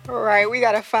 star. Right, we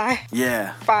gotta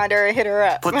find her and hit her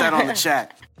up. Put that on the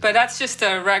chat. But that's just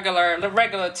the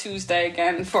regular Tuesday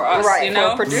again for us, right,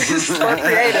 for producers, for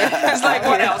creators. It's like,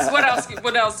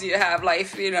 what else do you have,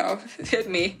 life, hit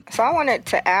me. So I wanted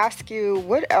to ask you,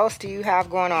 what else do you have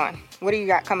going on? What do you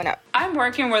got coming up? I'm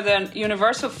working with a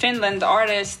Universal Finland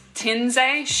artist,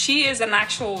 Tinze. She is an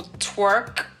actual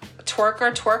twerk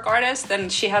artist,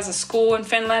 and she has a school in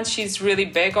Finland. She's really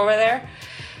big over there.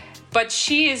 But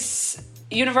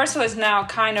Universal is now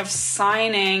kind of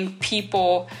signing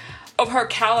people of her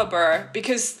caliber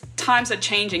because times are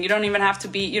changing. You don't have to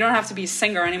be a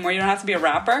singer anymore. You don't have to be a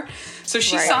rapper. So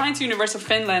she signed to Universal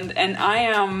Finland, and I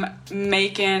am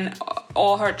making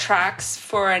all her tracks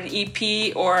for an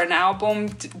EP or an album,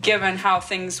 given how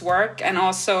things work, and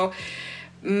also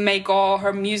make all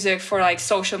her music for like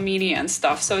social media and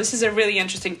stuff. So this is a really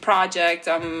interesting project.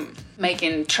 I'm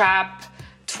making trap,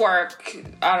 twerk,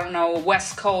 I don't know,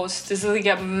 West Coast. This is like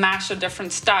a mash of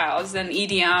different styles and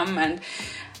EDM, and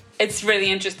it's really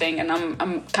interesting, and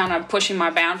I'm kind of pushing my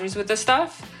boundaries with this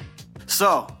stuff.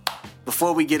 So,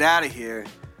 before we get out of here,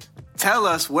 tell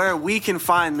us where we can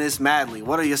find Miss Madly.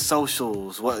 What are your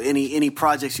socials? What any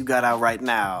projects you got out right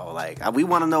now? Like, we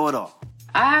want to know it all.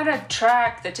 I had a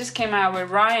track that just came out with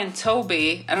Ryan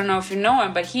Toby. I don't know if you know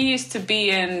him, but he used to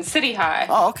be in City High.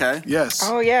 Oh, okay. Yes.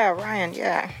 Oh, yeah, Ryan,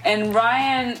 yeah. And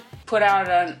Ryan put out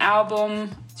an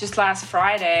album just last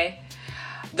Friday.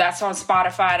 That's on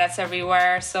Spotify, that's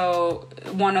everywhere. So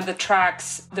one of the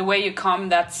tracks, The Way You Come,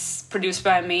 that's produced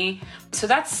by me. So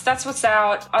that's what's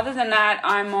out. Other than that,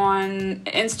 I'm on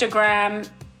Instagram,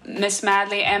 Miss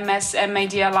Madly,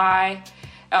 MSMADLI,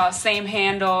 same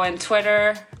handle, and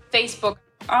Twitter, Facebook.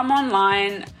 I'm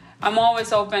online. I'm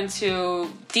always open to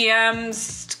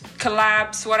DMs,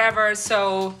 collabs, whatever,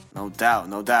 so... No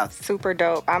doubt. Super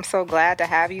dope. I'm so glad to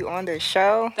have you on the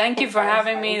show. Thank you for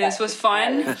having me. This was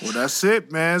fun. Well, that's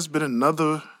it, man. It's been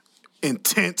another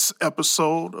intense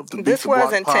episode of the Beat This the was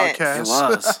Block intense. podcast.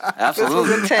 It was. Absolutely. This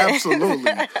was intense.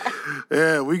 Absolutely.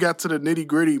 Yeah, we got to the nitty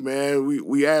gritty, man.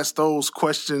 We asked those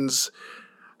questions,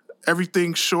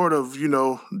 everything short of,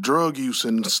 drug use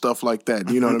and stuff like that.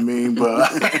 You know what I mean?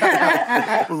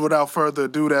 But without further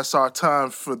ado, that's our time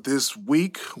for this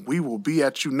week. We will be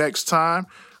at you next time.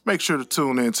 Make sure to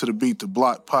tune in to the Beat the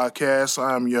Block podcast.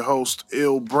 I am your host,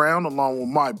 Il Brown, along with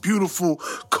my beautiful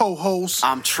co-host.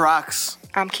 I'm Trox.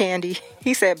 I'm Candy.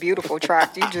 He said beautiful,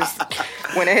 Trox. You just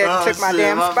went ahead and took my shit,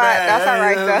 damn my spot. bad. That's all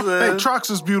right, though. Hey, Trox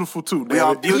is beautiful too. We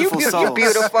all damn it. beautiful You souls.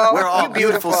 beautiful. We're all You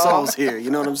beautiful beautiful. souls here. You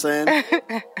know what I'm saying?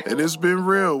 It has been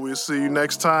real. We'll see you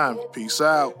next time. Peace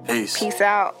out. Peace. Peace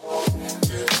out.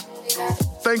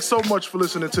 Thanks so much for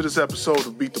listening to this episode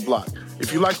of Beat the Block.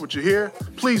 If you like what you hear,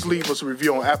 please leave us a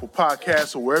review on Apple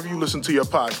Podcasts or wherever you listen to your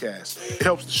podcast. It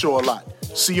helps the show a lot.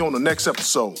 See you on the next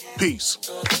episode. Peace.